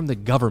buy it from the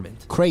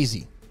government.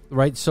 Crazy.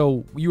 Right?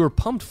 So you were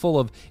pumped full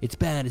of, it's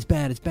bad, it's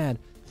bad, it's bad.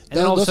 And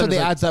then all of a those are sudden the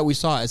it's ads that we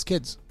saw as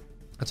kids.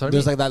 That's what I mean.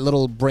 There's like that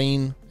little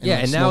brain. Yeah,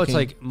 and now it's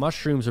like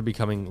mushrooms are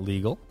becoming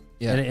legal.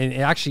 Yeah. And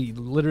actually,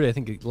 literally, I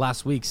think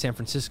last week, San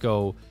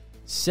Francisco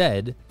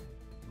said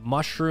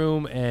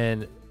mushroom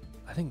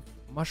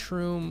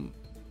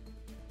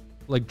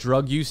like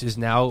drug use has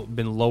now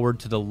been lowered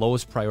to the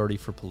lowest priority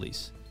for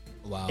police.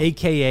 Wow.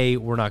 AKA,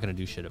 we're not going to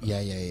do shit about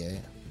it. Yeah.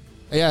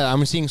 Yeah,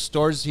 I'm seeing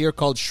stores here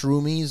called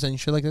Shroomies and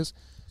shit like this.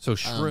 So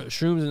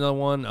shrooms is another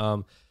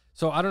one.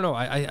 So I don't know.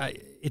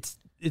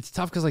 It's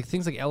tough because like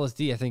things like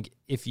LSD, I think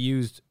if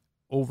used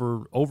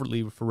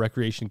overtly for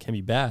recreation can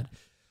be bad.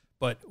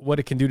 But what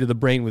it can do to the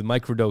brain with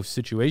microdose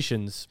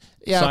situations,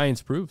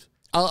 science proves.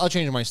 I'll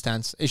change my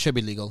stance. It should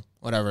be legal.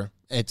 Whatever.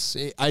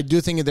 I do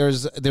think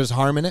there's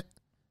harm in it.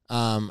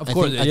 Of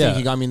course, I think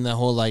you got me in the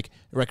whole like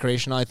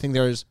recreational. I think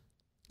there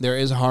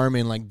is harm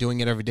in like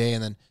doing it every day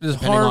and then there's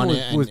depending harm on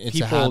it, with and it's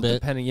people a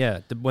habit.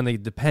 depending, when they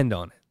depend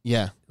on it.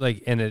 Yeah.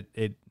 Like, and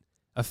it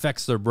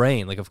affects their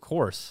brain. Like, of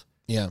course.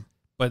 Yeah.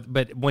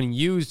 But when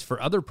used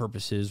for other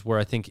purposes, where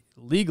I think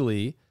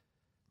legally,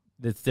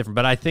 it's different.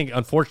 But I think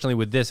unfortunately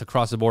with this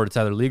across the board, it's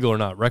either legal or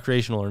not,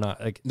 recreational or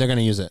not. Like they're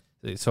gonna use it.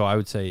 So I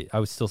would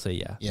still say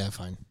yeah. Yeah,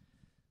 fine.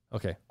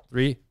 Okay,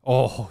 3.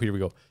 Oh, here we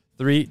go.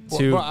 3,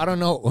 2. Bro, I don't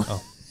know.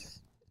 Oh.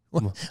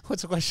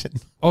 What's the question?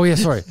 Oh yeah,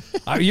 sorry.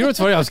 You know what's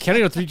funny? I was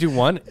counting on 3, 2,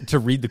 1 to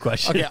read the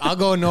question. Okay, I'll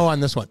go no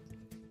on this one.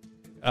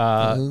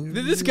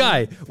 This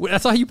guy.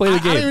 That's how you play the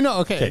game. I don't even know.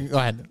 Okay, go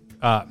ahead.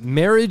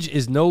 Marriage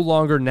is no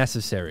longer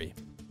necessary.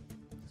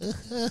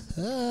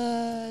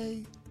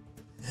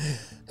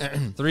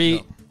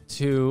 3,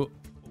 2,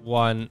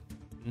 1.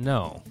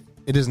 No.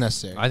 It is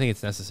necessary. I think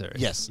it's necessary.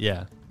 Yes.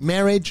 Yeah.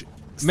 Marriage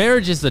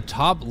Marriage is the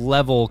top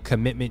level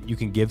commitment you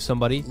can give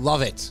somebody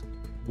love it.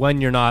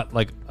 when you're not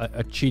like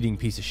a cheating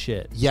piece of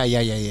shit.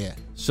 Yeah.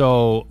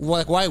 So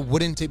Why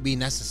wouldn't it be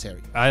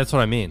necessary? that's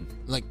what I mean.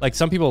 Like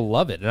Some people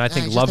love it, and I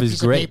think it's love just a is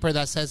piece great. Of paper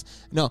that says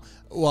no.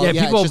 Well,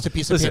 Yeah, people- it's just a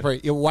piece of listen. paper.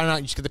 Yeah, why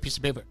not just get the piece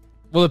of paper?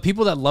 Well, the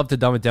people that love to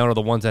dumb it down are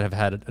the ones that have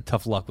had a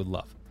tough luck with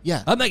love.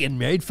 Yeah. I'm not getting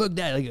married. Fuck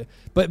that. Like,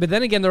 but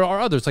then again, there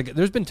are others. Like,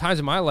 there's been times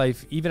in my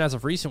life, even as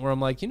of recent, where I'm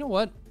like, you know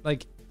what?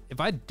 Like,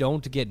 if I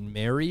don't get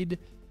married,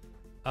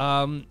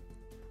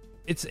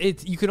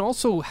 it's you can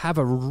also have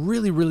a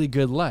really, really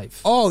good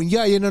life. Oh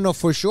yeah, no,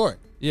 for sure.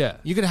 Yeah.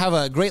 You could have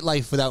a great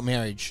life without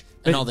marriage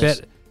and But- all this,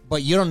 but-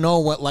 but you don't know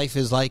what life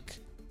is like.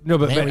 No,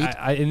 but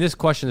married. in this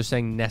question, they're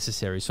saying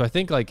necessary. So I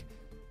think like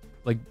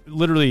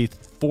literally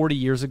 40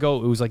 years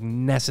ago, it was like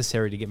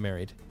necessary to get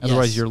married.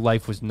 Otherwise, Yes. your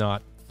life was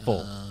not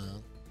full.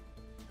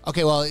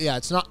 Okay, well, yeah,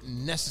 it's not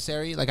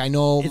necessary. Like I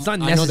know, It's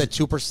not I know that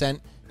 2%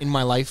 in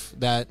my life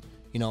that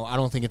I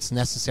don't think it's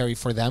necessary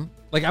for them.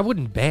 Like I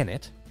wouldn't ban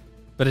it,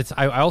 but it's.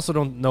 I also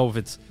don't know if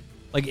it's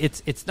like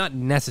it's not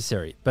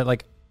necessary. But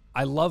like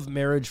I love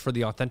marriage for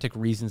the authentic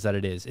reasons that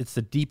it is. It's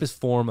the deepest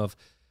form of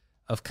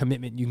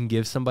commitment you can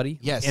give somebody.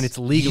 Yes, and it's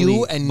legally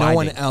you and binding. no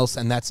one else,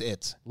 and that's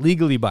it.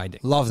 Legally binding.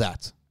 Love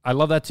that. I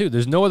love that too.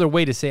 There's no other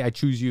way to say I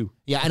choose you.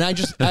 Yeah, and I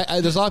just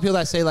there's a lot of people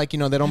that say like they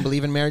don't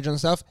believe in marriage and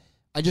stuff.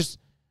 I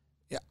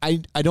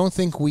don't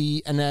think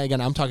we, and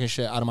again I'm talking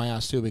shit out of my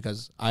ass too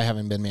because I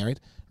haven't been married,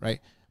 right?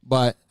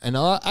 But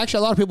actually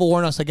a lot of people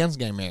warn us against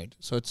getting married,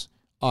 so it's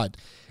odd.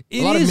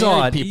 It is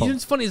odd. You know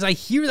what's funny is I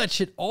hear that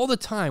shit all the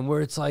time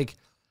where it's like,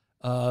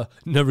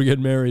 never get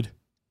married,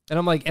 and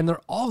I'm like, and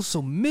they're all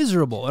so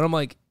miserable, and I'm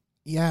like,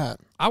 yeah,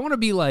 I want to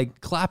be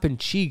like clapping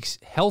cheeks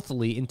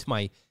healthily into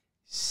my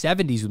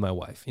 70s with my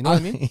wife. You know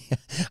what I mean?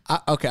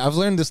 Okay, I've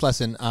learned this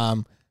lesson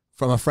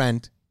from a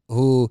friend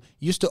who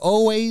used to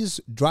always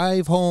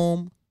drive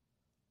home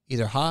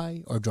either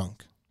high or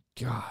drunk.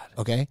 God.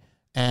 Okay?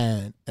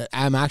 And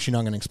I'm actually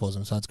not going to expose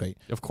him, so that's great.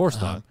 Of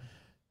course not.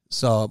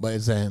 So, but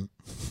it's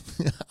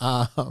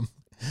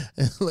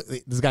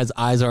this guy's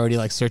eyes are already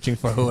like searching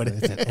for who it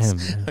is. It's an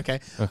M. Okay.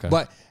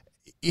 But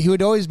he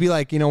would always be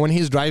like, when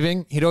he's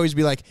driving, he'd always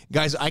be like,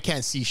 guys, I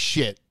can't see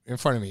shit in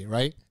front of me,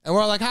 right? And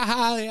we're all like, ha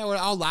ha, yeah, we're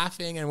all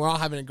laughing and we're all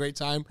having a great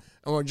time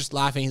and we're just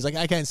laughing. He's like,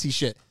 I can't see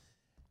shit.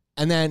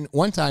 And then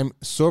one time,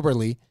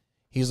 soberly,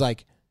 he's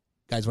like,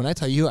 guys, when I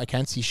tell you I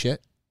can't see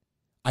shit,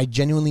 I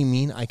genuinely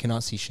mean I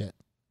cannot see shit.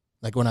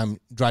 Like when I'm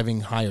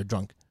driving high or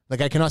drunk.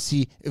 Like I cannot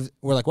see.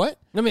 We're like, what?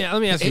 Let me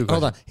ask you a question.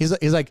 Hold on. He's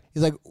like,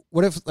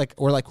 what if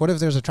what if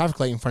there's a traffic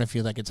light in front of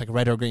you, like it's like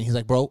red or green? He's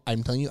like, bro,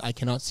 I'm telling you, I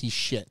cannot see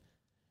shit.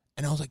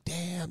 And I was like,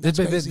 damn, that's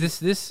crazy.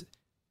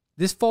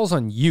 This falls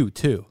on you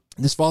too.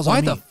 This falls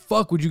on me. Why the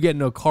fuck would you get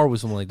into a car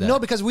with someone like that? No,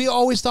 because we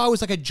always thought it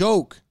was like a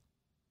joke.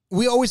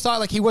 We always thought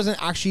like he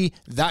wasn't actually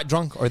that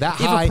drunk or that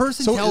high. If a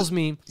person tells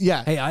me,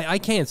 hey, I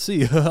can't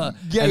see,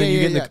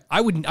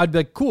 I'd be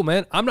like, cool,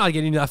 man, I'm not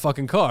getting into that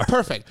fucking car.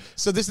 Perfect.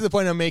 So this is the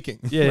point I'm making.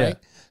 Yeah. Right?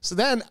 So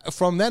then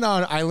from then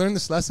on, I learned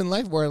this lesson in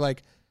life where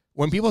like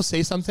when people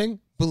say something,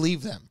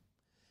 believe them.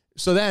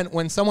 So then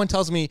when someone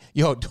tells me,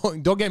 yo,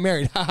 don't get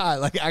married,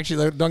 like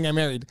actually don't get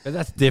married. But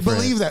that's different.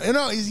 Believe that.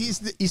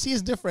 You see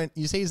it's different.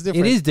 You say it's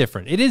different. It is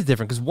different. It is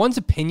different because one's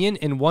opinion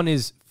and one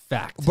is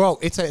fact. Bro,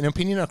 it's an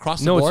opinion across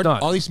the board. It's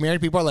not. All these married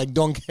people are like,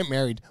 don't get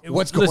married.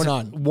 What's going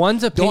on?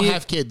 One's opinion. Don't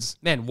have kids.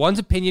 Man, one's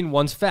opinion,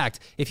 one's fact.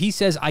 If he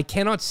says, I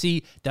cannot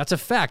see, that's a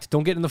fact.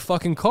 Don't get in the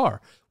fucking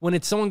car. When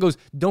it's someone goes,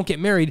 don't get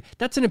married,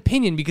 that's an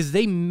opinion because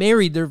they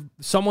married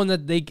someone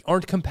that they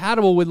aren't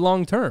compatible with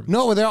long term.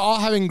 No, they're all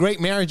having great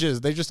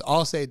marriages. They just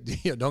all say,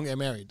 don't get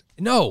married.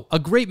 No, a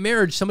great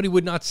marriage, somebody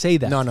would not say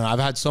that. No. I've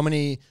had so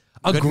many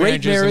great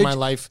marriages marriage in my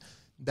life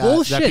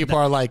that people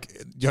are like,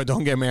 yo,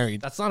 don't get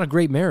married. That's not a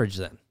great marriage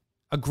then.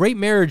 A great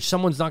marriage,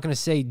 someone's not going to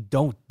say,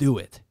 don't do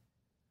it.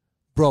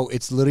 Bro,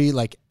 it's literally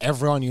like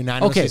everyone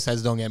unanimously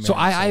says don't get married. So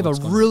I have a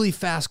really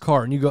fast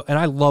car, and you go, and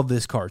I love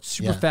this car. It's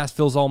super fast,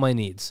 fills all my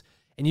needs.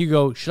 And you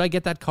go, should I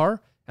get that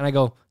car? And I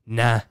go,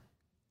 nah.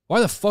 Why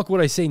the fuck would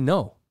I say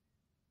no?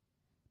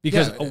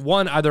 Because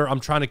one, either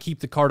I'm trying to keep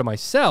the car to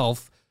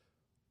myself,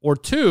 or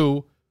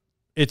two,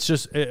 it's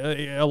just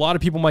a lot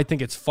of people might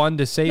think it's fun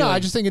to say. No, I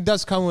just think it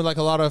does come with like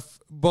a lot of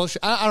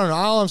bullshit. I don't know.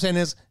 All I'm saying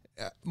is,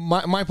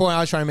 my point I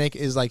was trying to make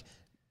is like,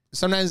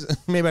 sometimes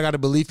maybe I got to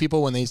believe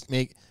people when they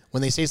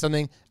say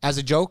something as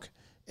a joke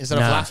instead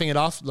of laughing it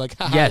off. Like,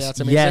 yes, that's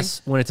amazing.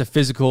 Yes, when it's a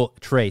physical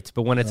trait,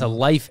 but when it's a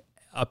life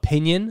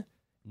opinion,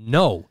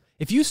 no.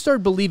 If you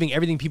start believing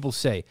everything people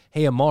say,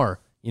 hey, Amar,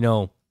 bacon.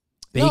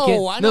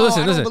 No, I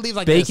don't believe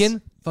like bacon,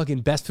 this.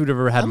 Fucking best food I've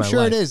ever had in my life. I'm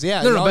sure it is.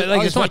 Yeah. No, but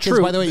like it's not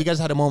true. By the way, you guys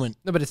had a moment.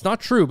 No, but it's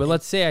not true. But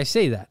let's say I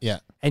say that. Yeah.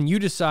 And you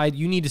decide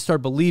you need to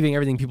start believing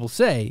everything people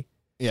say.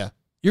 Yeah.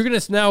 You're going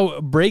to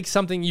now break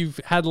something you've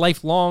had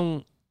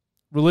lifelong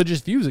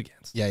religious views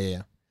against.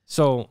 Yeah.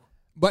 So,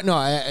 but no,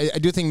 I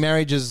do think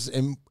marriage is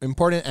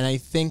important, and I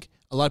think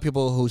a lot of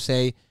people who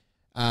say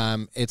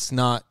it's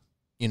not,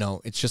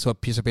 it's just a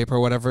piece of paper or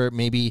whatever,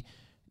 maybe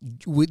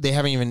they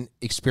haven't even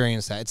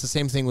experienced that. It's the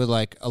same thing with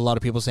like a lot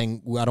of people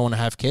saying, I don't want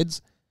to have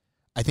kids.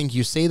 I think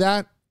you say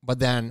that, but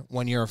then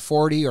when you're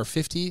 40 or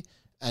 50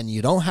 and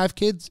you don't have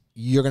kids,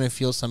 you're going to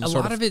feel some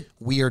sort of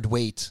weird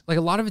weight. Like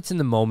a lot of it's in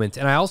the moment.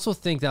 And I also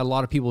think that a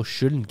lot of people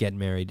shouldn't get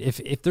married.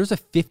 If there's a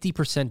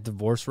 50%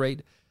 divorce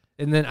rate,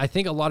 and then I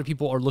think a lot of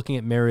people are looking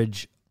at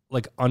marriage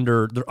like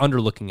they're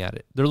underlooking at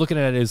it. They're looking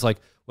at it as like,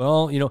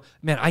 well,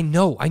 man, I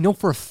know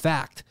for a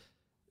fact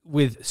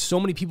with so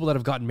many people that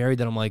have gotten married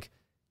that I'm like,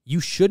 you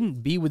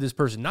shouldn't be with this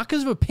person. Not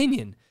because of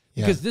opinion,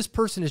 because this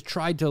person has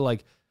tried to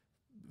like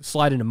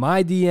slide into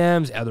my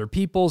DMs, other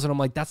people's, and I'm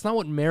like, that's not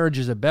what marriage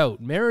is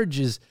about. Marriage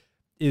is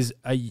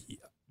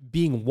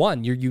being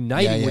one. You're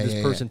uniting with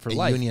this person for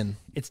life. Union.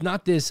 It's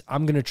not this,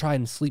 I'm going to try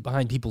and sleep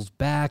behind people's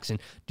backs and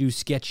do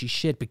sketchy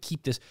shit, but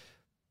keep this.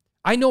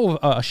 I know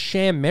a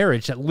sham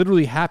marriage that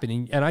literally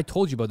happened, and I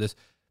told you about this.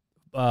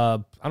 I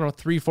don't know,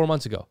 3-4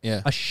 months ago.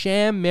 Yeah. A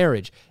sham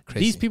marriage.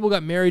 Crazy. These people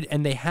got married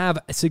and they have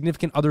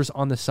significant others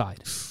on the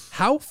side.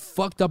 How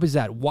fucked up is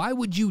that? Why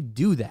would you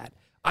do that?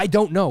 I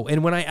don't know.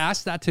 And when I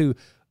asked that to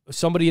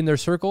somebody in their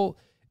circle,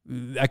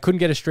 I couldn't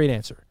get a straight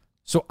answer.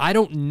 So I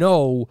don't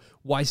know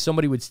why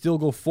somebody would still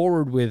go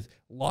forward with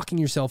locking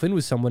yourself in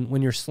with someone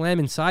when you're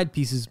slamming side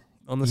pieces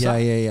on the side.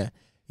 Yeah.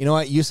 You know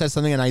what? You said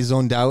something and I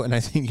zoned out, and I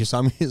think you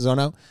saw me zone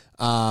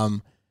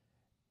out.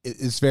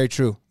 It's very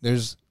true.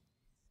 There's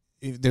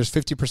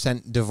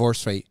 50%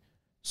 divorce rate.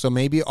 So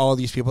maybe all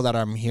these people that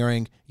I'm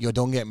hearing,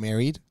 don't get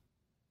married.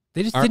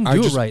 They just didn't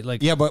do it right.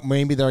 Like, yeah, but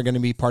maybe they're going to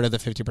be part of the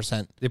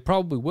 50%. They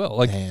probably will.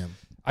 Like, damn.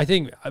 I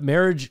think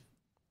marriage,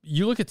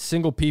 you look at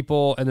single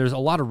people, and there's a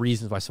lot of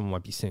reasons why someone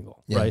might be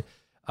single, right?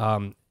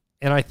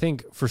 And I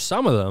think for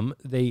some of them,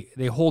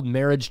 they hold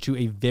marriage to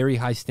a very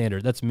high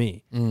standard. That's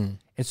me. And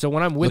so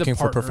when I'm with Looking a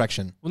partner, for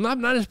perfection. Well,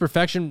 not as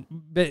perfection,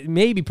 but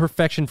maybe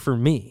perfection for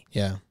me,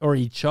 or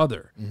each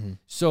other.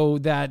 So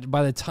that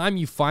by the time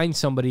you find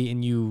somebody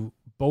and you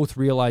both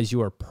realize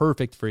you are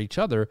perfect for each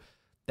other,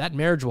 that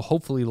marriage will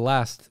hopefully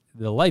last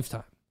the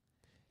lifetime.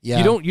 Yeah,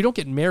 you don't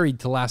get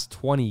married to last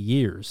 20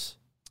 years.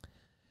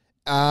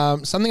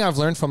 Something I've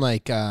learned from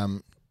like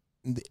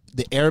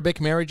the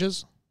Arabic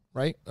marriages,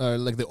 right?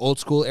 Like the old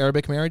school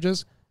Arabic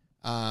marriages,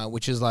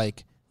 which is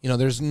like,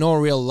 there's no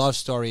real love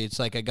story. It's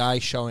like a guy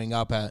showing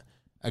up at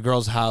a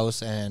girl's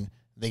house and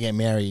they get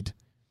married.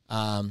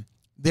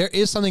 There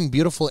is something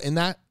beautiful in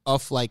that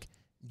of like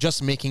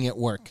just making it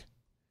work.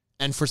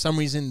 And for some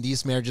reason,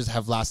 these marriages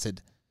have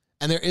lasted.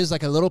 And there is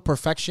like a little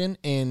perfection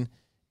in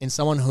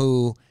someone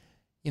who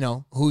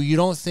you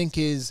don't think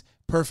is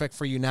perfect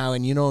for you now,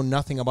 and you know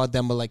nothing about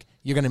them, but like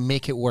you're gonna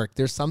make it work.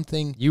 There's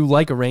something. You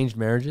like arranged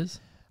marriages?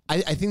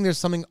 I think there's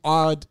something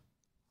odd.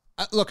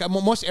 Look,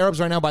 most Arabs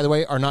right now, by the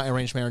way, are not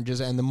arranged marriages,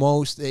 and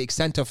the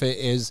extent of it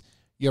is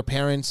your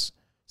parents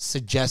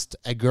suggest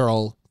a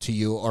girl to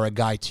you or a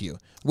guy to you,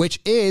 which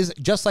is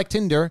just like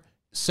Tinder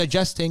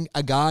suggesting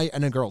a guy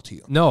and a girl to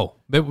you. No,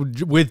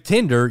 but with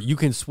Tinder, you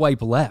can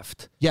swipe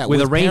left. Yeah,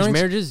 with arranged parents,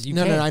 marriages, you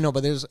can't. No, I know,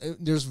 but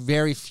there's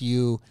very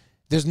few.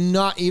 There's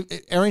not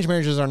arranged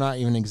marriages are not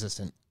even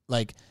existent.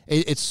 Like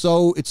it's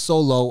so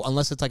low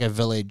unless it's like a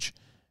village,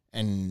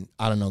 and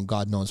I don't know,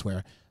 God knows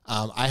where.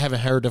 I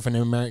haven't heard of an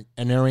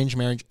arranged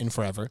marriage in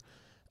forever,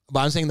 but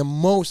I'm saying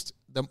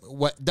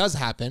what does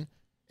happen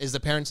is the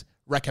parents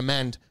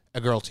recommend a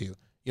girl to you.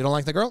 You don't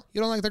like the girl?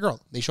 You don't like the girl.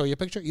 They show you a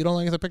picture. You don't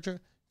like the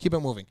picture? Keep it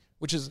moving,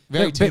 which is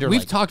very Tinder-like.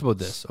 We've talked about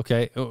this,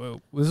 okay? This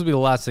will be the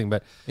last thing,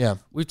 but yeah,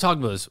 we've talked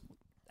about this.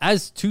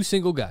 As two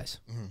single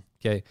guys,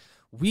 okay,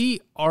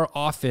 we are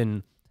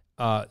often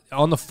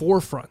on the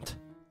forefront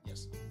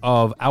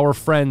of our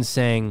friends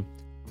saying,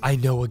 I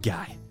know a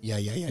guy. Yeah.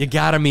 You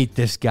got to meet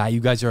this guy. You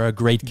guys are a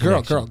great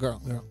connection.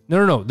 Girl.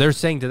 No. They're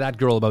saying to that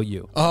girl about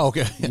you. Oh,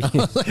 okay. I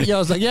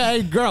was like, yeah,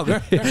 hey, girl.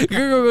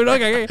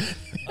 Okay.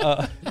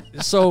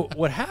 So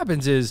what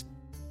happens is,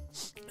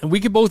 and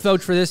we could both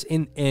vouch for this,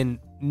 and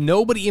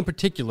nobody in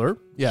particular,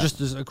 just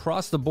as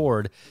across the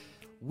board,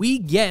 we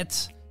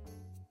get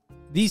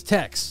these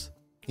texts.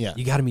 Yeah.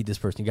 You got to meet this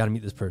person. You got to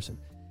meet this person.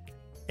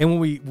 And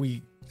when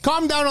we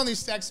calm down on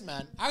these texts,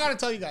 man. I got to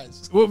tell you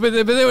guys. Well, but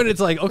then when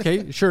it's like,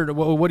 okay, sure.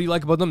 What do you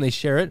like about them? They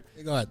share it.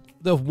 Go ahead.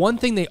 The one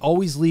thing they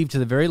always leave to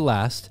the very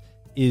last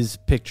is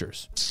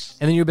pictures.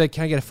 And then you'll be like,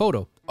 can I get a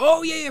photo?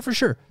 Oh, yeah, for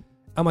sure.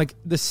 I'm like,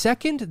 the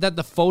second that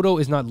the photo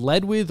is not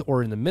led with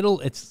or in the middle,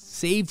 it's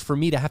saved for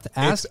me to have to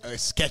ask.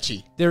 It's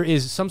sketchy. There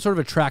is some sort of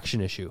attraction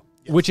issue,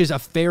 which is a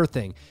fair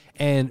thing.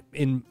 And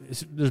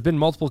there's been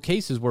multiple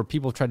cases where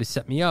people have tried to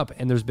set me up,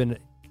 and there's been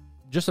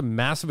just a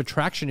massive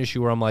attraction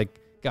issue where I'm like,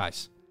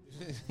 guys.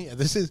 Yeah,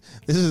 this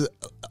is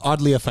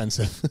oddly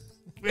offensive.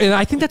 And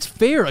I think that's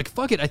fair. Like,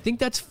 fuck it. I think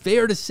that's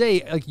fair to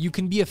say. Like, you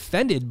can be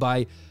offended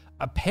by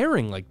a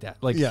pairing like that.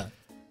 Like,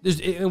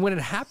 and when it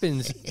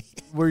happens,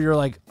 where you're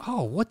like,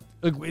 oh, what?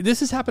 Like,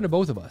 this has happened to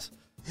both of us.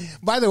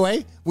 By the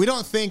way, we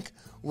don't think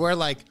we're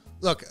like,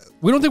 look.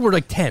 We don't think we're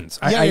like 10s.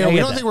 We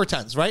don't think we're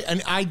 10s, right?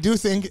 And I do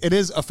think it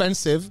is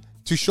offensive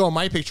to show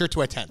my picture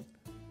to a 10.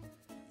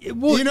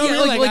 Well, you know,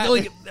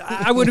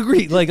 I would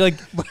agree. Like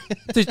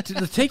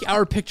to take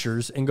our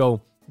pictures and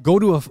go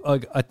to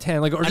a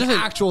 10, like, or just an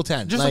actual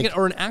 10, just like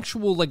or an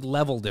actual like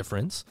level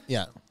difference.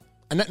 Yeah.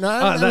 That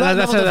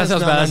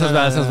sounds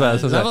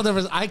bad. Level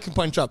difference, I can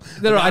punch up.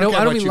 No, I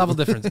don't mean level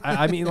difference.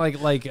 I mean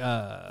like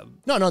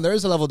no, there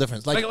is a level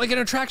difference. Like an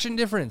attraction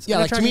difference. Yeah,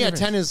 like to me, a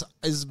 10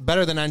 is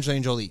better than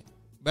Angelina Jolie,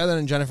 better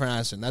than Jennifer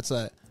Aniston. That's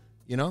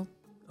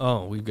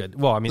Oh, we've got.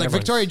 Well, I mean, like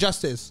Victoria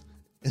Justice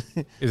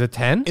is a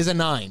 10. Is a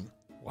 9.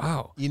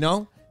 Wow.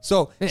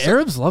 So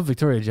Arabs love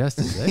Victoria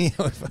Justice. Eh?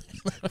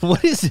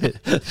 What is it?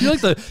 You're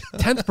like the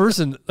 10th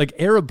person, like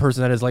Arab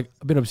person that has like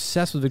been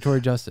obsessed with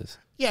Victoria Justice.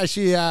 Yeah,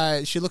 she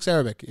looks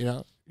Arabic.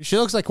 She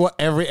looks like what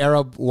every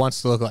Arab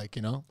wants to look like.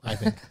 I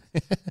think.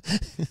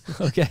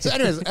 Okay. So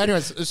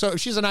anyways, so if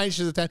she's a 9,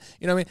 she's a 10.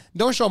 You know what I mean?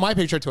 Don't show my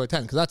picture to a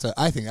 10 because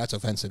I think that's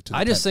offensive to.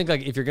 I just think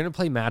like if you're gonna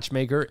play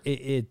matchmaker,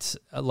 it's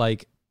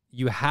like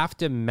you have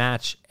to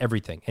match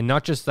everything, and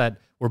not just that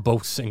we're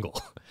both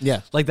single.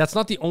 Yeah. Like, that's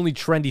not the only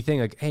trendy thing.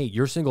 Like, hey,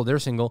 you're single, they're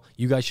single,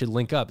 you guys should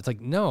link up. It's like,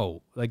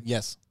 no. Like,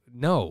 Yes.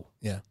 no.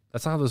 Yeah.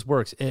 That's not how this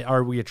works.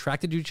 Are we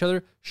attracted to each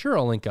other? Sure,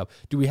 I'll link up.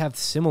 Do we have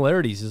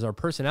similarities? Is our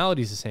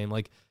personalities the same?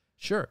 Like,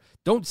 sure.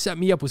 Don't set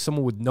me up with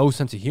someone with no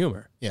sense of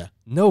humor. Yeah.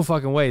 No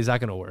fucking way is that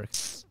going to work.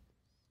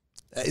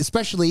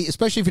 Especially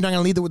if you're not going to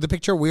lead with the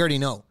picture, we already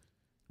know.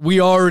 We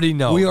already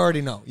know. We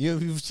already know.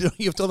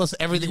 You've told us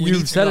everything we need to know.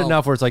 You've said it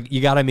enough where it's like, you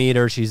got to meet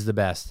her. She's the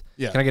best.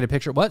 Yeah. Can I get a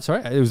picture? What?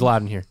 Sorry, it was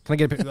loud in here. Can I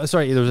get a picture?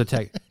 Sorry, there was a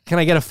text. Can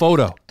I get a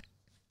photo?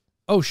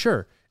 Oh,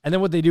 sure. And then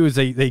what they do is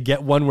they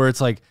get one where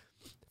it's like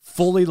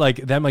fully like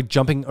them like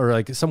jumping, or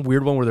like some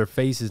weird one where their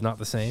face is not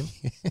the same.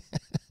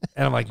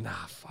 And I'm like, nah,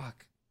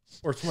 fuck.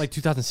 Or it's from like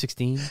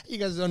 2016. You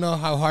guys don't know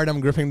how hard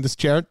I'm gripping this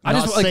chair. I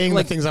Not just saying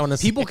the things I want to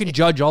say. People can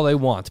judge all they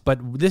want,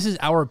 but this is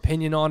our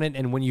opinion on it.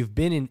 And when you've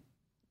been in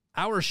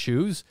our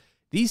shoes,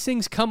 these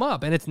things come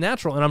up, and it's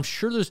natural. And I'm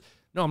sure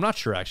I'm not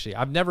sure actually.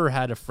 I've never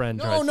had a friend.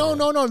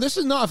 No. This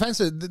is not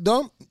offensive.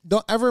 Don't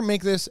ever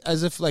make this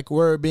as if like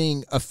we're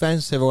being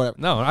offensive or whatever.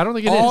 No, I don't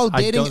think it All is.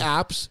 dating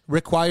apps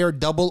require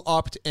double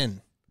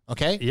opt-in.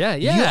 Okay? Yeah.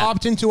 You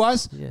opt into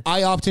us. Yeah.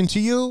 I opt into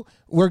you.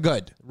 We're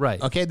good.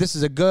 Right. Okay? This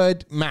is a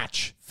good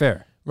match.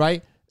 Fair.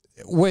 Right?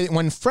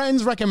 When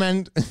friends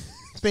recommend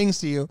things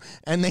to you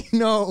and they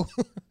know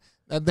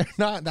that they're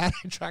not that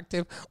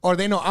attractive, or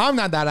they know I'm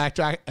not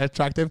that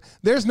attractive,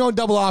 there's no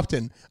double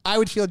opt-in. I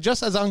would feel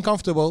just as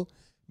uncomfortable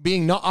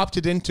being not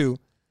opted into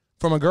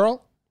from a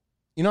girl.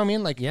 You know what I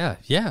mean? Like, Yeah.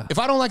 if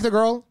I don't like the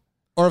girl,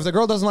 or if the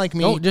girl doesn't like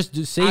me, just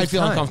save I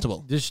feel time.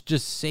 uncomfortable.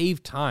 Just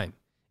save time.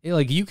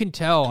 Like, you can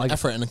tell. Like,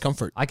 Effort and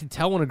comfort. I can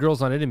tell when a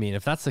girl's not into me, and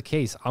if that's the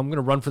case, I'm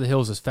gonna run for the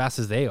hills as fast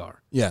as they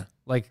are. Yeah.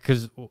 Like,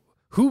 because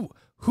who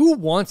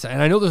wants?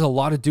 And I know there's a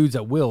lot of dudes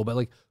that will, but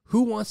like,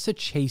 who wants to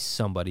chase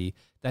somebody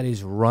that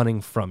is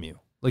running from you?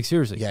 Like,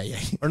 seriously. Yeah.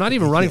 Or not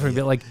even running from you,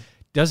 but like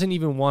doesn't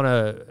even want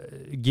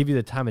to give you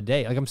the time of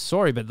day. Like, I'm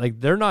sorry, but like,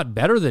 they're not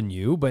better than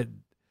you, but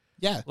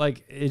Yeah.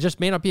 like, it just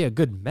may not be a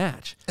good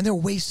match. And there are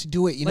ways to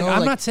do it. You Like, know, I'm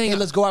like, not saying- hey,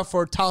 let's go out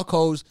for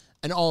tacos,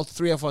 and all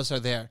three of us are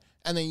there.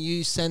 And then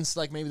you sense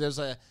like maybe there's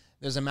a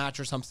match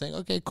or something.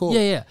 Okay, cool.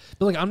 Yeah.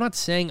 But like, I'm not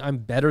saying I'm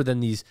better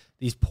than these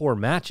poor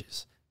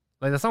matches.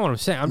 Like, that's not what I'm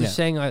saying. I'm just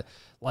saying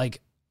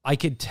I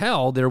could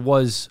tell there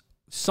was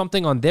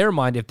something on their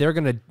mind if they're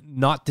gonna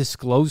not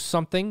disclose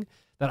something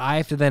that I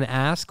have to then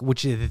ask,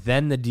 which is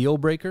then the deal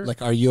breaker.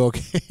 Like, are you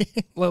okay?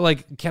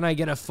 Like, can I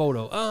get a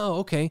photo? Oh,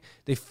 okay.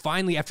 They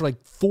finally, after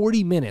like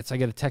 40 minutes, I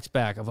get a text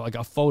back of like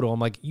a photo. I'm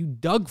like, you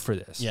dug for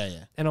this. Yeah.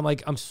 And I'm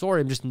like, I'm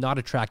sorry, I'm just not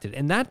attracted.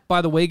 And that,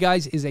 by the way,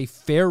 guys, is a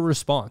fair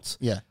response.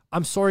 Yeah.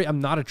 I'm sorry, I'm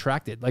not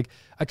attracted. Like,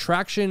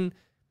 attraction,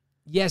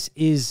 yes,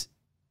 is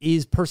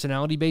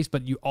personality based,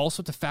 but you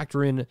also have to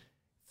factor in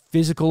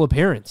physical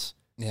appearance.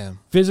 Yeah.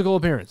 Physical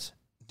appearance.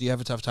 Do you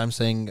have a tough time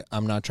saying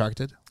I'm not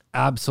attracted?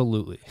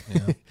 Absolutely.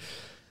 Yeah.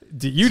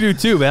 You do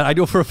too, man. I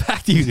know for a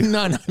fact you do.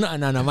 No.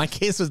 My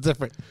case was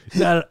different.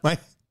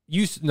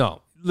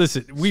 No.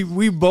 Listen,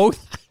 we both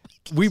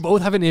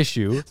have an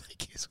issue. My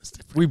case was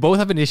different. We both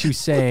have an issue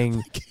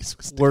saying Case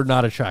was different. we're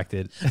not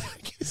attracted. My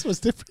case was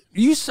different.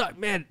 You suck,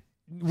 man.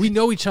 We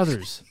know each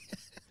other's.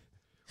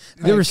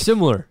 They were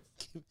similar.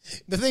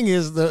 The thing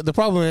is, the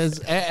problem is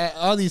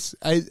all these.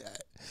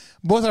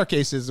 Both our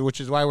cases,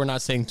 which is why we're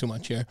not saying too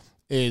much here,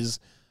 is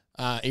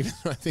even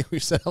though I think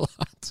we've said a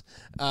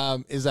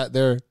lot, is that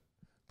they're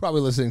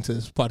probably listening to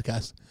this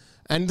podcast,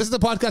 and this is the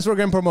podcast we're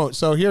going to promote.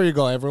 So here you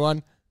go,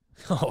 everyone.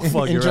 Oh,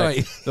 fuck, you're Enjoy.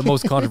 right. The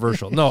most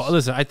controversial. No,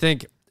 listen, I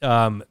think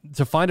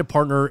to find a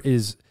partner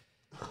is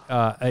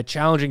a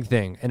challenging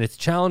thing. And it's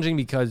challenging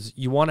because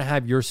you want to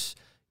have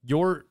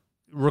your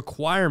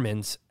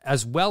requirements,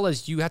 as well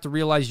as you have to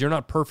realize you're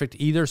not perfect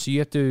either. So you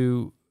have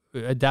to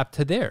adapt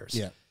to theirs.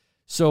 Yeah.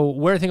 So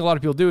where I think a lot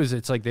of people do is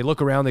it's like they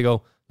look around, they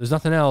go, there's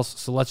nothing else,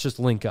 so let's just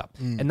link up.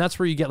 And that's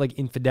where you get like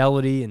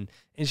infidelity. And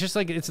it's just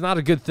like, it's not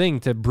a good thing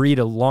to breed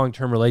a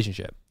long-term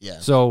relationship. Yeah.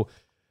 So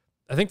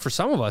I think for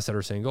some of us that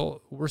are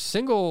single, we're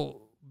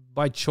single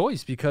by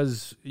choice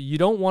because you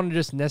don't want to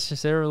just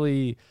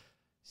necessarily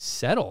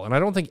settle. And I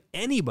don't think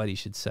anybody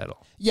should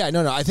settle. Yeah,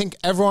 no. I think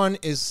everyone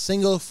is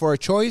single for a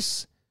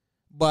choice.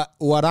 But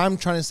what I'm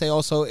trying to say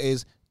also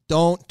is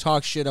don't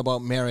talk shit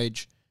about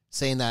marriage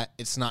saying that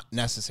it's not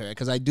necessary.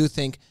 Because I do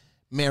think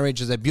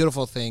marriage is a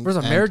beautiful thing. First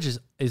of all, marriage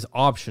is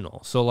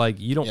optional. So like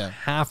you don't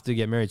have to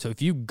get married. So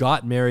if you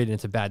got married and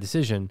it's a bad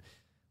decision,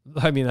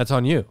 I mean, that's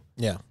on you.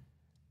 Yeah.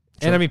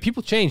 And I mean,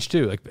 people change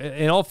too. Like,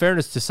 in all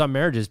fairness to some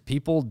marriages,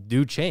 people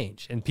do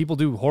change and people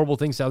do horrible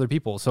things to other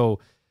people. So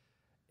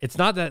it's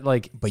not that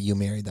like. But you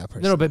married that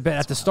person. No, but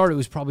at the start, it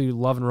was probably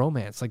love and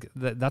romance. Like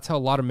that's how a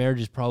lot of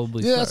marriages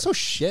probably start. That's so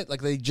shit.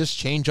 Like they just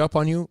change up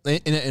on you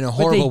in a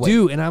horrible way. They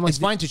do, and I'm like, it's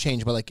fine to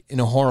change, but like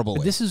in a horrible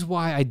way. This is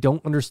why I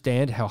don't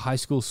understand how high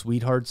school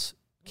sweethearts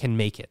can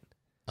make it,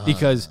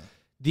 because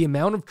the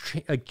amount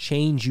of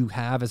change you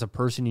have as a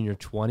person in your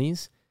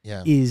 20s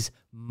is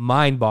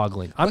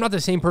mind-boggling. I'm not the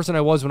same person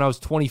I was when I was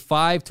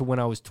 25 to when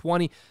I was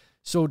 20.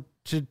 So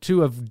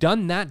to have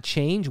done that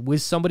change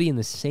with somebody in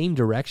the same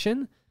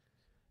direction,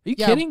 you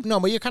kidding? No,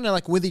 but you're kind of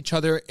like with each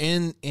other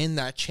in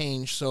that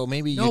change. So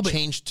maybe you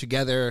change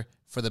together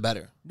for the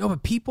better. No,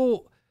 but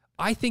people,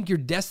 I think you're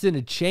destined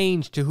to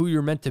change to who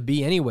you're meant to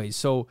be anyway.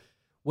 So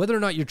whether or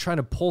not you're trying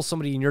to pull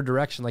somebody in your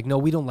direction, like, no,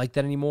 we don't like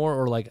that anymore,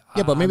 or like,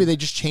 yeah, but maybe they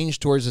just change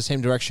towards the same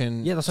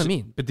direction. Yeah, that's what I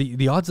mean. But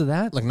the odds of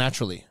that, like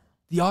naturally,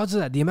 the odds of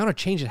that, the amount of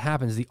change that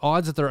happens, the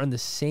odds that they're on the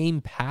same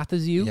path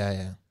as you.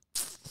 Yeah.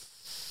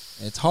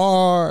 It's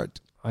hard.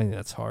 I think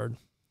that's hard.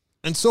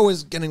 And so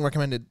is getting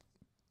recommended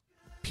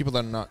people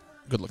that are not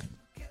good looking.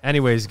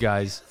 Anyways,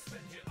 guys,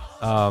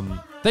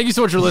 thank you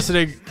so much for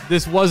listening.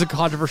 This was a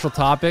controversial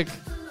topic,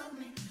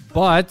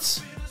 but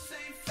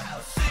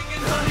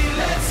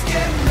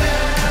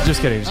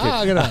just kidding.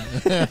 Good on.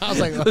 I was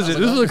like, listen,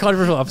 this was a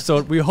controversial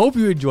episode. We hope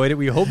you enjoyed it.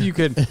 We hope you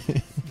could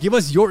give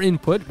us your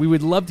input. We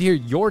would love to hear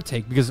your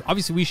take, because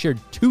obviously we shared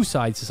 2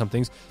 sides to some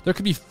things. There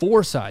could be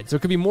 4 sides. There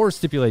could be more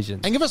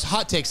stipulations. And give us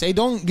hot takes. Hey,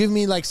 don't give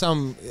me like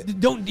some.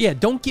 Don't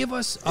give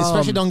us.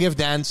 Especially don't give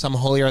Dan some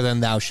holier than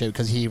thou shit,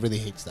 because he really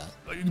hates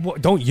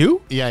that. Don't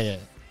you? Yeah.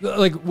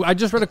 Like, I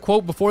just read a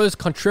quote before this: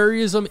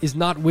 contrarianism is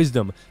not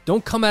wisdom.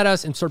 Don't come at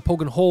us and start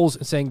poking holes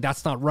and saying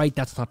that's not right,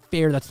 that's not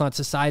fair, that's not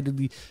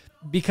societally,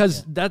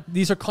 because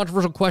these are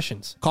controversial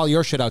questions. Call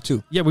your shit out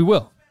too. Yeah, we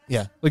will.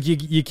 Yeah. Like,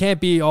 you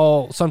can't be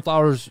all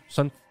sunflowers,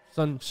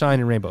 sunshine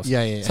and rainbows.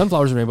 Yeah.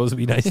 Sunflowers and rainbows would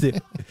be nice too.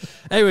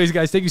 Anyways,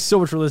 guys, thank you so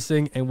much for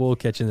listening, and we'll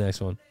catch you in the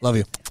next one. Love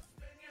you.